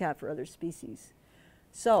habitat for other species.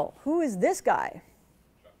 So, who is this guy?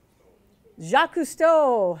 Jacques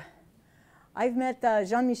Cousteau. I've met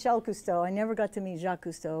Jean-Michel Cousteau. I never got to meet Jacques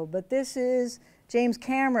Cousteau, but this is James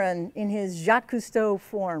Cameron in his Jacques Cousteau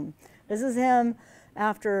form. This is him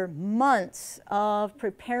after months of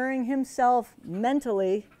preparing himself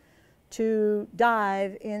mentally to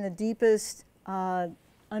dive in the deepest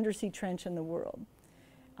undersea trench in the world.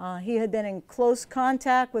 He had been in close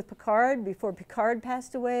contact with Picard before Picard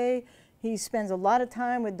passed away. He spends a lot of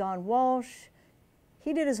time with Don Walsh.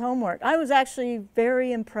 He did his homework. I was actually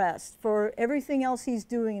very impressed for everything else he's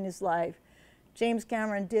doing in his life. James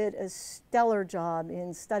Cameron did a stellar job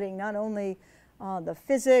in studying not only the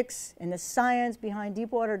physics and the science behind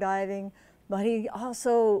deep water diving, but he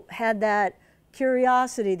also had that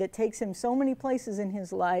curiosity that takes him so many places in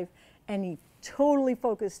his life, and he totally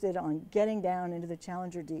focused it on getting down into the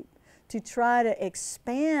Challenger Deep to try to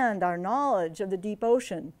expand our knowledge of the deep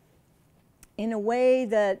ocean in a way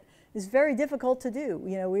that is very difficult to do.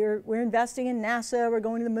 You know, we're investing in NASA, we're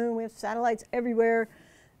going to the moon, we have satellites everywhere.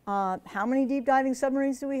 How many deep diving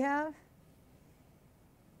submarines do we have?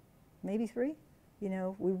 Maybe 3. You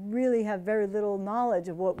know, we really have very little knowledge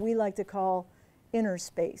of what we like to call inner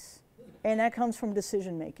space. And that comes from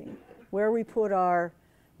decision making, where we put our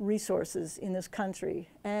resources in this country.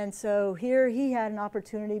 And so here he had an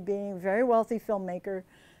opportunity, being a very wealthy filmmaker,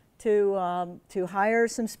 to hire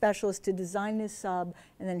some specialists to design this sub,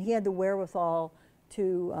 and then he had the wherewithal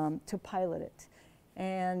to pilot it.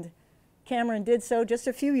 And Cameron did so just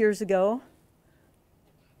a few years ago.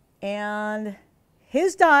 And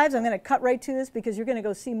his dives, I'm going to cut right to this because you're going to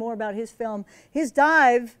go see more about his film. His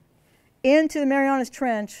dive into the Marianas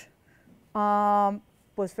Trench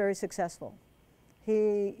was very successful.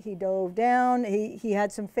 He dove down. He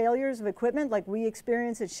had some failures of equipment like we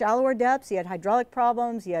experienced at shallower depths. He had hydraulic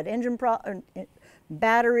problems. He had engine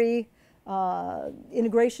battery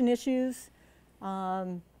integration issues.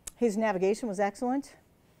 His navigation was excellent,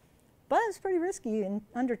 but it was pretty risky in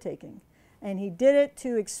undertaking. And he did it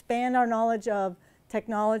to expand our knowledge of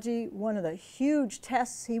technology. One of the huge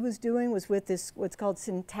tests he was doing was with this what's called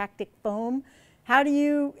syntactic foam. How do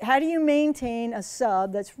you maintain a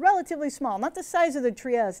sub that's relatively small, not the size of the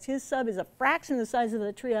Trieste? His sub is a fraction of the size of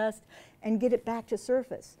the Trieste, and get it back to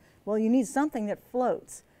surface. Well, you need something that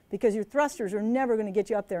floats because your thrusters are never going to get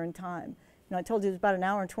you up there in time. You know, I told you it was about an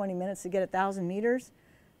hour and 20 minutes to get 1,000 meters.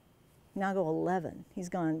 Now go 11. He's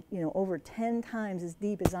gone, you know, over 10 times as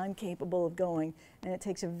deep as I'm capable of going, and it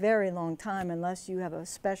takes a very long time unless you have a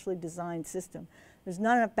specially designed system. There's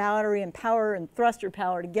not enough battery and power and thruster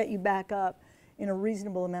power to get you back up in a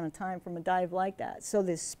reasonable amount of time from a dive like that. So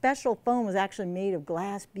this special foam was actually made of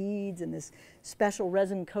glass beads and this special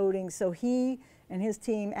resin coating. So he and his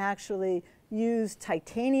team actually used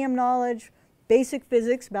titanium knowledge, basic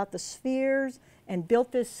physics about the spheres, and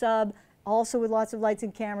built this sub also with lots of lights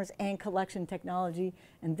and cameras and collection technology.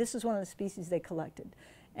 And this is one of the species they collected.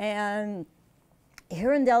 And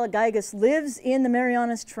Hirundella gigas lives in the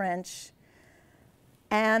Marianas Trench.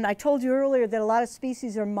 And I told you earlier that a lot of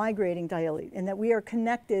species are migrating daily and that we are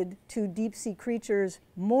connected to deep sea creatures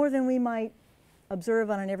more than we might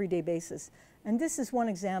observe on an everyday basis. And this is one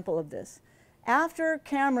example of this. After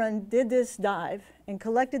Cameron did this dive and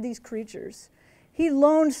collected these creatures, he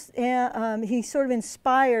sort of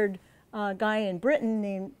inspired a guy in Britain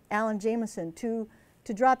named Alan Jameson to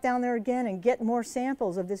drop down there again and get more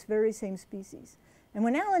samples of this very same species. And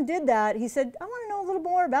when Alan did that, he said, I want to know a little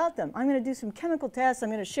more about them. I'm going to do some chemical tests. I'm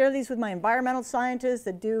going to share these with my environmental scientists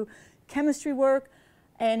that do chemistry work.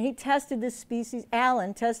 And he tested this species,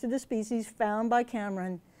 Alan tested the species found by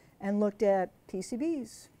Cameron and looked at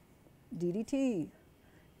PCBs, DDT,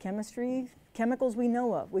 chemistry, chemicals we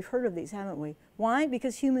know of. We've heard of these, haven't we? Why?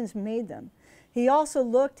 Because humans made them. He also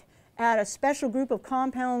looked at a special group of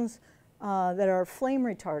compounds that are flame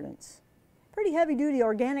retardants. Pretty heavy-duty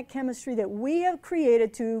organic chemistry that we have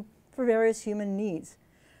created for various human needs.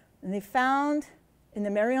 And they found in the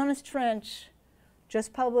Marianas Trench,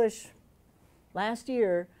 just published last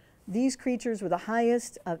year, these creatures were the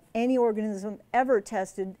highest of any organism ever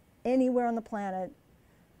tested anywhere on the planet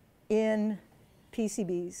in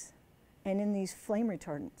PCBs and in these flame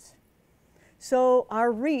retardants. So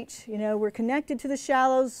our reach, you know, we're connected to the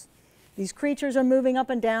shallows. These creatures are moving up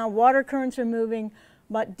and down. Water currents are moving.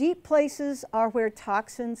 But deep places are where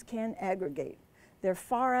toxins can aggregate. They're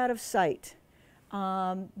far out of sight.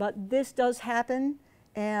 But this does happen,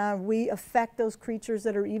 and we affect those creatures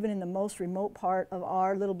that are even in the most remote part of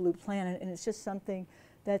our little blue planet, and it's just something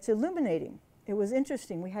that's illuminating. It was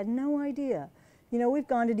interesting. We had no idea. You know, we've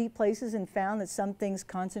gone to deep places and found that some things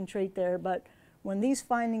concentrate there, but when these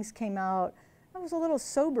findings came out, it was a little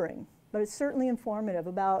sobering, but it's certainly informative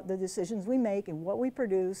about the decisions we make and what we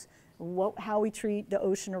produce, how we treat the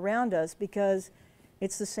ocean around us, because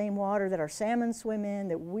it's the same water that our salmon swim in,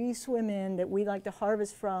 that we swim in, that we like to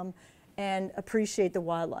harvest from and appreciate the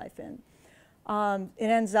wildlife in. It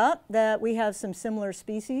ends up that we have some similar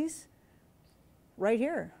species right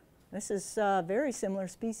here. This is a very similar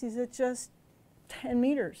species at just 10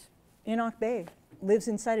 meters. Enoch Bay lives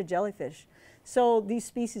inside a jellyfish. So these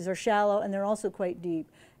species are shallow and they're also quite deep,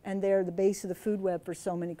 and they're the base of the food web for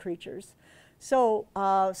so many creatures. So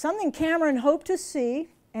something Cameron hoped to see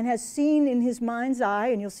and has seen in his mind's eye,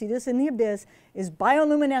 and you'll see this in the abyss, is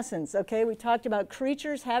bioluminescence. Okay, we talked about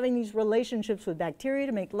creatures having these relationships with bacteria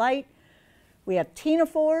to make light. We have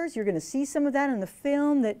ctenophores. You're going to see some of that in the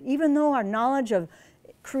film, that even though our knowledge of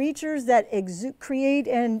creatures that create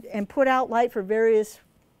and put out light for various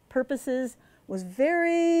purposes was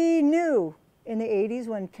very new in the 80s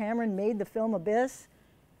when Cameron made the film Abyss,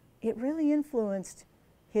 it really influenced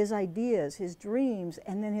his ideas, his dreams,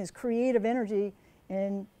 and then his creative energy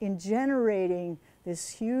in generating this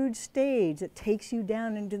huge stage that takes you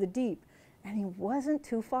down into the deep. And he wasn't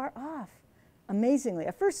too far off, amazingly.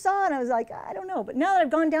 I first saw it and I was like, I don't know. But now that I've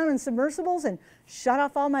gone down in submersibles and shut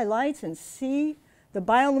off all my lights and see the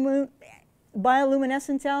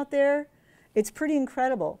bioluminescence out there, it's pretty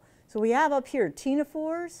incredible. So we have up here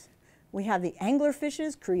ctenophores. We have the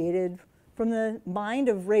anglerfishes created from the mind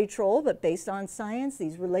of Ray Troll, but based on science,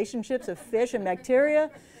 these relationships of fish and bacteria.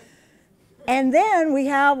 And then we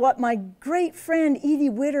have what my great friend Edie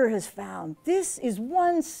Witter has found. This is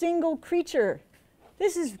one single creature.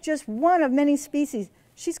 This is just one of many species.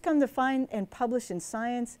 She's come to find and publish in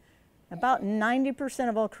Science about 90%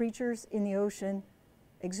 of all creatures in the ocean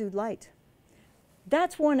exude light.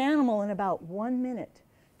 That's one animal in about 1 minute,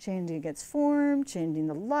 changing its form, changing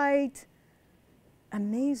the light.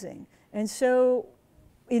 Amazing. And so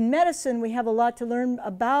in medicine, we have a lot to learn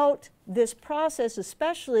about this process,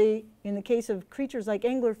 especially in the case of creatures like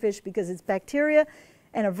anglerfish, because it's bacteria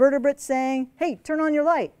and a vertebrate saying, hey, turn on your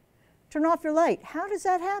light, turn off your light. How does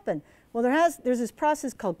that happen? Well, there's this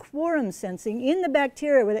process called quorum sensing in the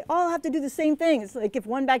bacteria where they all have to do the same thing. It's like if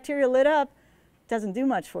one bacteria lit up, it doesn't do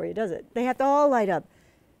much for you, does it? They have to all light up.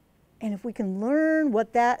 And if we can learn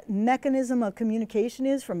what that mechanism of communication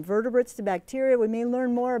is from vertebrates to bacteria, we may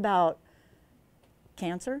learn more about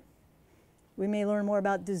cancer. We may learn more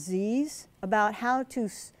about disease, about how to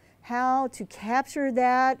capture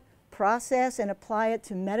that process and apply it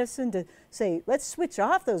to medicine to say, let's switch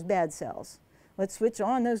off those bad cells. Let's switch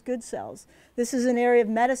on those good cells. This is an area of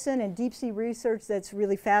medicine and deep sea research that's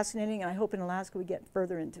really fascinating, and I hope in Alaska we get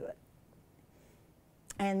further into it.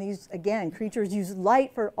 And these, again, creatures use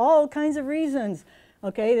light for all kinds of reasons.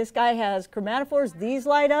 Okay, this guy has chromatophores. These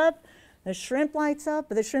light up. The shrimp lights up,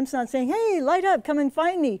 but the shrimp's not saying, hey, light up, come and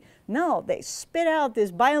find me. No, they spit out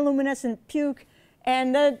this bioluminescent puke,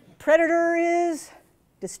 and the predator is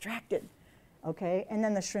distracted. Okay, and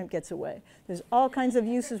then the shrimp gets away. There's all kinds of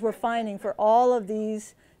uses we're finding for all of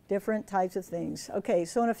these different types of things. Okay,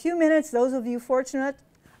 so in a few minutes, those of you fortunate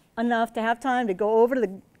enough to have time to go over to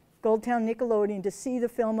the Goldtown Nickelodeon to see the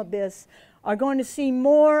film Abyss are going to see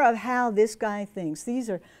more of how this guy thinks.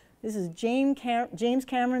 This is James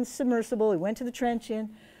Cameron's submersible. He went to the trench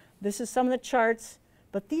in. This is some of the charts.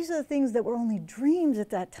 But these are the things that were only dreams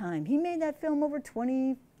at that time. He made that film over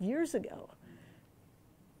 20 years ago.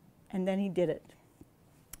 And then he did it.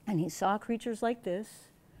 And he saw creatures like this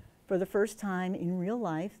for the first time in real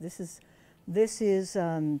life. This is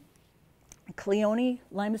Cleone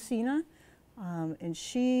limacina. And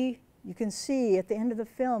you can see at the end of the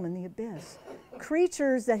film in the abyss,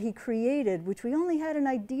 creatures that he created, which we only had an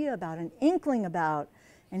idea about, an inkling about.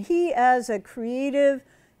 And he, as a creative,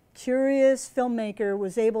 curious filmmaker,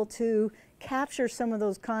 was able to capture some of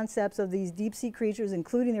those concepts of these deep sea creatures,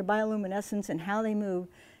 including their bioluminescence and how they move,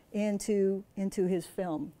 into his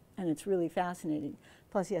film. And it's really fascinating.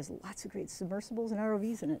 Plus, he has lots of great submersibles and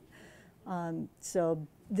ROVs in it. So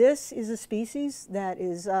this is a species that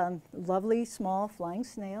is a lovely small flying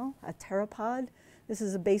snail, a pteropod. This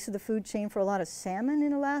is the base of the food chain for a lot of salmon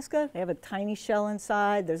in Alaska. They have a tiny shell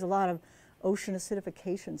inside. There's a lot of ocean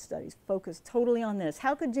acidification studies focused totally on this.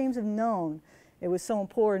 How could James have known it was so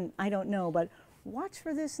important? I don't know, but watch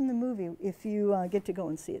for this in the movie if you get to go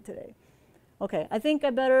and see it today. Okay, I think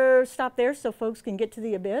I better stop there so folks can get to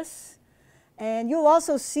the abyss. And you'll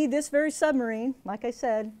also see this very submarine. Like I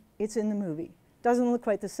said, it's in the movie. Doesn't look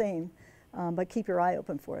quite the same, but keep your eye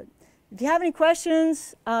open for it. If you have any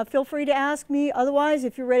questions, feel free to ask me. Otherwise,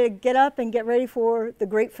 if you're ready to get up and get ready for the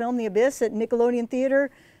great film, The Abyss, at Nickelodeon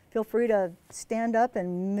Theater, feel free to stand up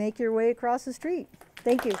and make your way across the street.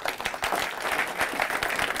 Thank you.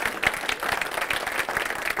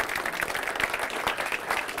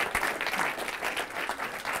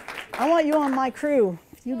 I want you on my crew,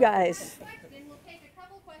 you guys. We'll take a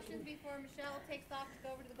couple questions before Michelle takes off to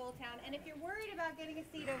go over to the Gold Town. And if you're worried about getting a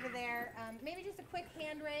seat over there, maybe just a quick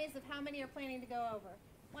hand raise of how many are planning to go over.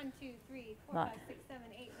 1, 2, 3, 4, 5, 6, 7,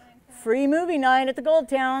 8, 9, 10. Free movie night at the Gold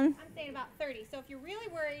Town. I'm saying about 30. So if you're really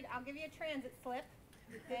worried, I'll give you a transit slip.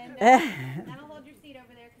 And that'll hold your seat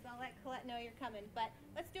over there because I'll let Colette know you're coming. But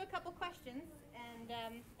let's do a couple questions, and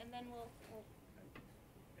then we'll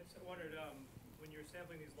I just wondered, when you're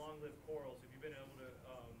sampling these long-lived corals, have you been able to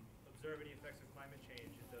observe any effects of climate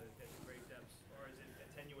change at the great depths, or is it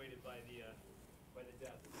attenuated by the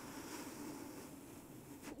depth?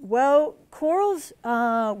 Well, corals,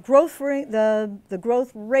 growth rate, the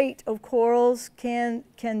growth rate of corals can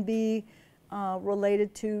be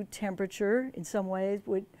related to temperature in some ways,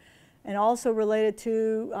 and also related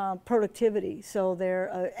to productivity, so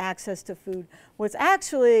their access to food. What's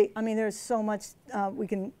actually, I mean, there's so much we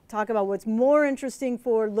can talk about. What's more interesting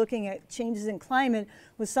for looking at changes in climate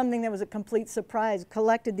was something that was a complete surprise.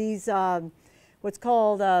 Collected these what's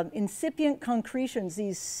called incipient concretions,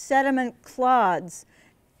 these sediment clods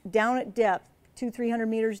down at depth, 200-300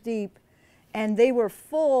 meters deep, and they were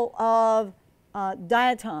full of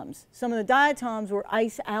diatoms. Some of the diatoms were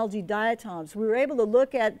ice algae diatoms. We were able to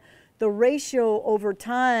look at the ratio over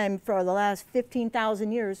time for the last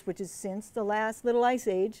 15,000 years, which is since the last little ice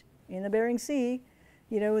age in the Bering Sea.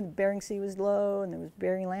 You know, the Bering Sea was low, and there was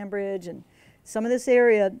Bering Land Bridge, and some of this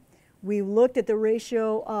area, we looked at the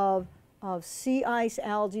ratio of sea ice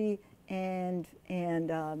algae and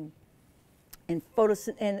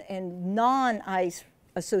non-ice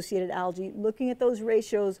associated algae, looking at those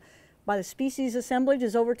ratios by the species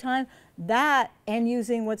assemblages over time, that and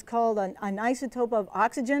using what's called an isotope of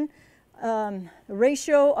oxygen,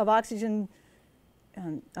 ratio of oxygen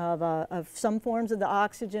of some forms of the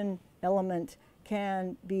oxygen element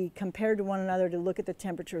can be compared to one another to look at the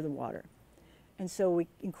temperature of the water. And so we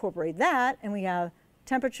incorporate that, and we have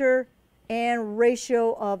temperature and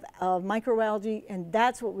ratio of microalgae, and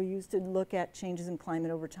that's what we use to look at changes in climate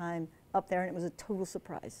over time up there, and it was a total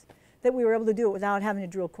surprise that we were able to do it without having to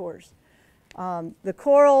drill cores. The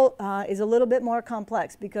coral is a little bit more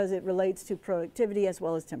complex because it relates to productivity as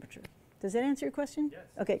well as temperature. Does that answer your question? Yes.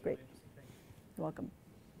 Okay, great. You're welcome.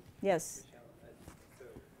 Yes? So,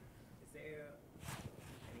 is there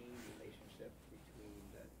any relationship between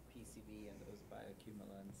the PCB and those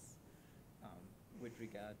bioaccumulants with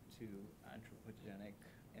regard to anthropogenic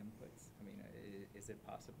inputs? I mean, is it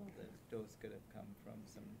possible that those could have come from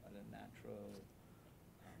some other natural...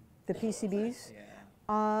 The PCBs?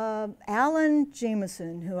 Yeah. Alan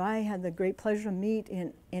Jameson, who I had the great pleasure to meet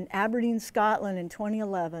in Aberdeen, Scotland in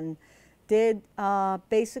 2011, did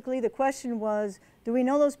basically, the question was, do we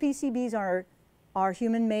know those PCBs are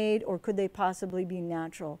human-made, or could they possibly be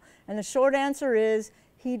natural? And the short answer is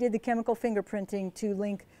he did the chemical fingerprinting to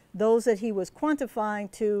link those that he was quantifying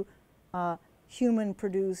to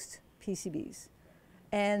human-produced PCBs.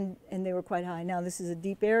 And they were quite high. Now, this is a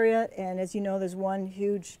deep area, and as you know, there's one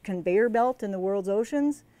huge conveyor belt in the world's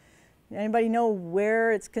oceans. Anybody know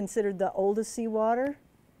where it's considered the oldest seawater?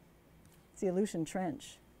 It's the Aleutian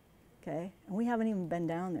Trench, okay? And we haven't even been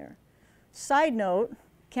down there. Side note,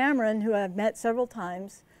 Cameron, who I've met several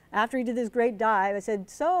times, after he did this great dive, I said,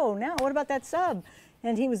 so now what about that sub?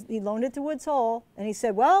 And he loaned it to Woods Hole, and he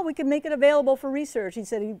said, well, we could make it available for research. He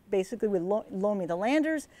said he basically would loan me the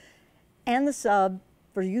landers and the sub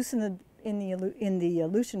for use in the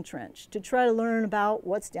Aleutian Trench to try to learn about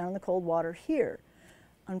what's down in the cold water here.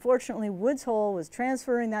 Unfortunately, Woods Hole was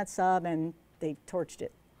transferring that sub, and they torched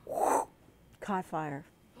it. Caught fire.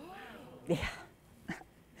 Yeah.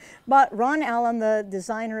 But Ron Allen, the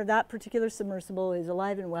designer of that particular submersible, is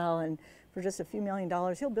alive and well, and for just a few $1 million,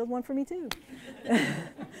 he'll build one for me too.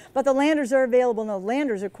 But the landers are available. No,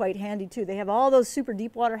 landers are quite handy too. They have all those super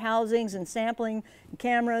deep water housings and sampling and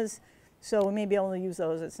cameras. So we may be able to use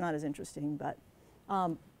those. It's not as interesting, but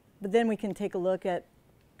then we can take a look at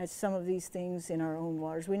some of these things in our own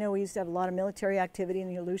waters. We know we used to have a lot of military activity in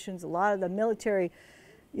the Aleutians. A lot of the military,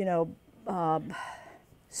 you know,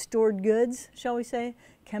 stored goods, shall we say,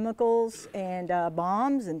 chemicals and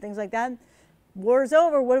bombs and things like that. War's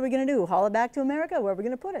over. What are we going to do? Haul it back to America? Where are we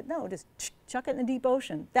going to put it? No, just chuck it in the deep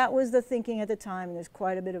ocean. That was the thinking at the time, and there's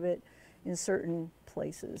quite a bit of it in certain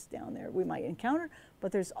places down there we might encounter.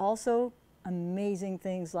 But there's also amazing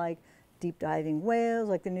things like deep diving whales,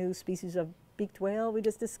 like the new species of beaked whale we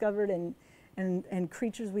just discovered, and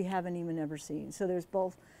creatures we haven't even ever seen. So there's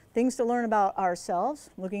both things to learn about ourselves,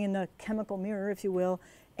 looking in the chemical mirror, if you will,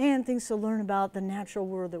 and things to learn about the natural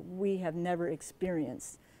world that we have never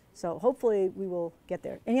experienced. So hopefully we will get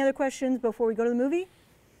there. Any other questions before we go to the movie?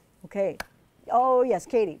 Okay. Oh, yes,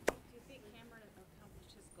 Katie.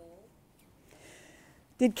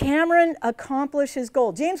 Did Cameron accomplish his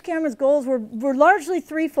goal? James Cameron's goals were largely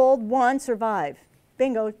threefold. One, survive.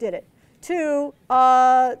 Bingo, did it. Two,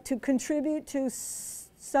 to contribute to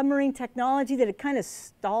submarine technology that had kind of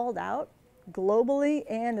stalled out globally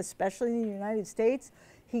and especially in the United States.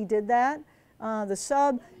 He did that. The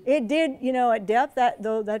sub, it did, you know, at depth,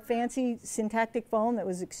 that fancy syntactic foam that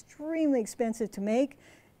was extremely expensive to make,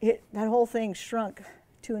 that whole thing shrunk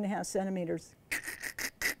 2.5 centimeters.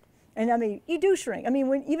 And I mean, you do shrink. I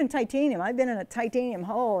mean, even titanium, I've been in a titanium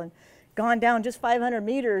hull and gone down just 500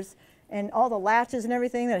 meters, and all the latches and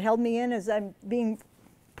everything that held me in as I'm being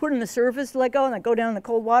put on the surface to let go, and I go down in the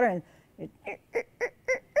cold water, and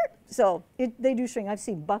they do shrink. I've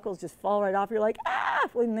seen buckles just fall right off. You're like, ah!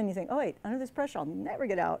 And then you think, oh wait, under this pressure, I'll never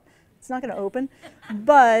get out. It's not going to open.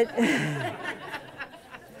 But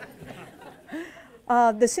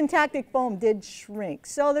the syntactic foam did shrink.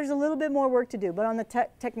 So there's a little bit more work to do. But on the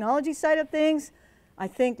technology side of things, I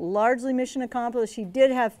think largely mission accomplished. He did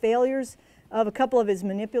have failures of a couple of his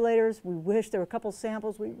manipulators. We wish there were a couple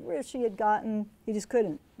samples we wish he had gotten. He just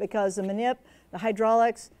couldn't because the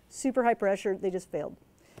hydraulics, super high pressure, they just failed.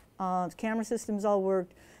 His camera systems all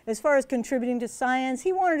worked. As far as contributing to science,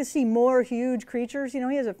 he wanted to see more huge creatures. You know,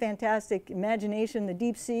 he has a fantastic imagination. The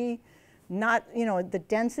deep sea, not, you know, the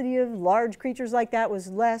density of large creatures like that was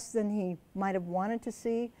less than he might have wanted to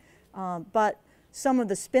see. But some of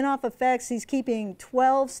the spin-off effects, he's keeping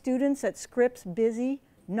 12 students at Scripps busy,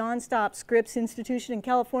 nonstop Scripps Institution in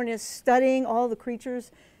California, studying all the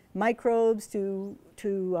creatures, microbes to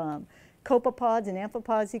copepods and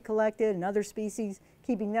amphipods he collected and other species,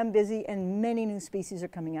 keeping them busy, and many new species are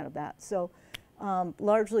coming out of that. So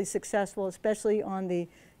largely successful, especially on the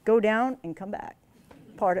go down and come back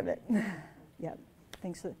part of it. Yeah,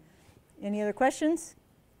 thanks. Any other questions?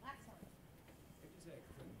 I just had a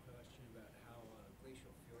quick question about how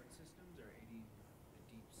glacial fjord systems are aiding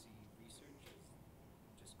the deep sea research,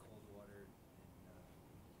 just cold water and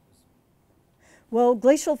Well,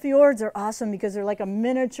 glacial fjords are awesome because they're like a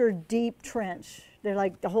miniature deep trench. They're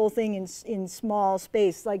like the whole thing in small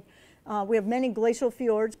space. Like we have many glacial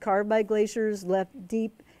fjords carved by glaciers, left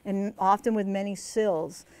deep, and often with many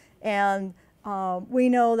sills. And we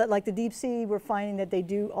know that like the deep sea, we're finding that they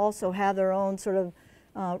do also have their own sort of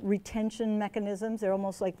retention mechanisms. They're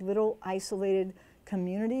almost like little isolated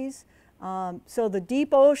communities. So the deep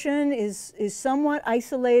ocean is somewhat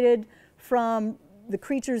isolated from the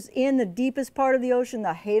creatures in the deepest part of the ocean. The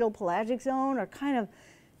hadal-pelagic zone are kind of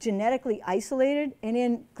genetically isolated, and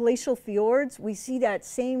in glacial fjords we see that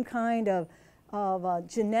same kind of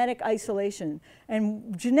genetic isolation.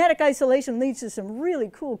 And genetic isolation leads to some really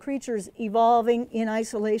cool creatures evolving in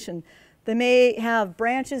isolation. They may have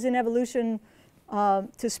branches in evolution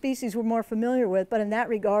to species we're more familiar with, but in that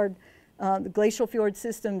regard the glacial fjord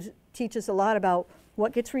systems teach us a lot about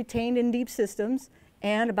what gets retained in deep systems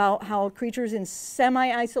and about how creatures in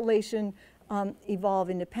semi-isolation evolve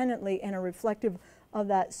independently and are reflective of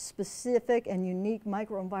that specific and unique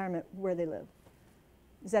microenvironment where they live.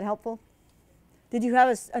 Is that helpful? Did you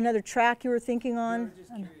have another track you were thinking on? I'm just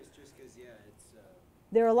curious, just because, yeah, it's...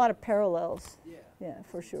 there are a lot of parallels. Yeah. Yeah,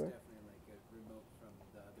 for sure. It's definitely like a remote from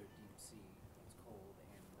the other deep sea. It's cold,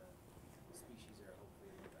 and the species are hopefully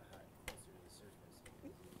a little bit hot, closer to the surface.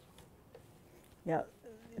 Yeah,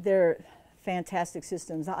 they're fantastic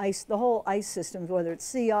systems. The whole ice systems, whether it's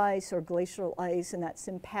sea ice or glacial ice, and that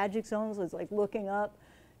sympagic zone, so it's like looking up.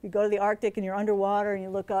 You go to the Arctic and you're underwater and you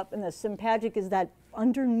look up, and the sympagic is that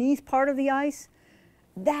underneath part of the ice.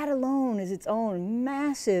 That alone is its own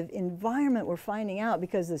massive environment we're finding out,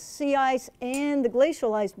 because the sea ice and the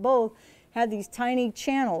glacial ice both have these tiny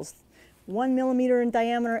channels, 1 millimeter in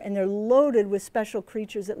diameter, and they're loaded with special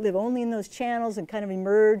creatures that live only in those channels and kind of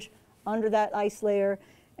emerge under that ice layer,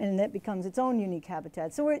 and that becomes its own unique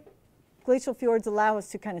habitat. So glacial fjords allow us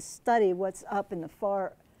to kind of study what's up in the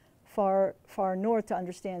far north to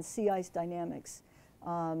understand sea ice dynamics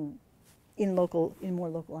in more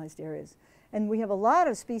localized areas. And we have a lot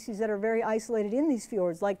of species that are very isolated in these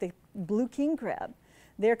fjords, like the blue king crab.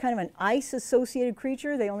 They're kind of an ice-associated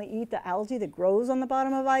creature. They only eat the algae that grows on the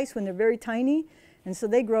bottom of ice when they're very tiny. And so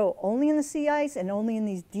they grow only in the sea ice and only in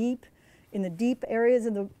these deep areas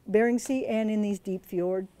of the Bering Sea and in these deep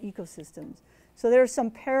fjord ecosystems. So there are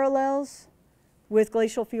some parallels with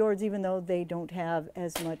glacial fjords, even though they don't have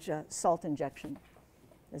as much salt injection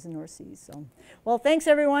as the North Sea. So, well, thanks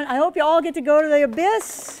everyone. I hope you all get to go to the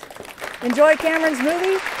abyss. Enjoy Cameron's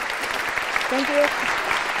movie. Thank you.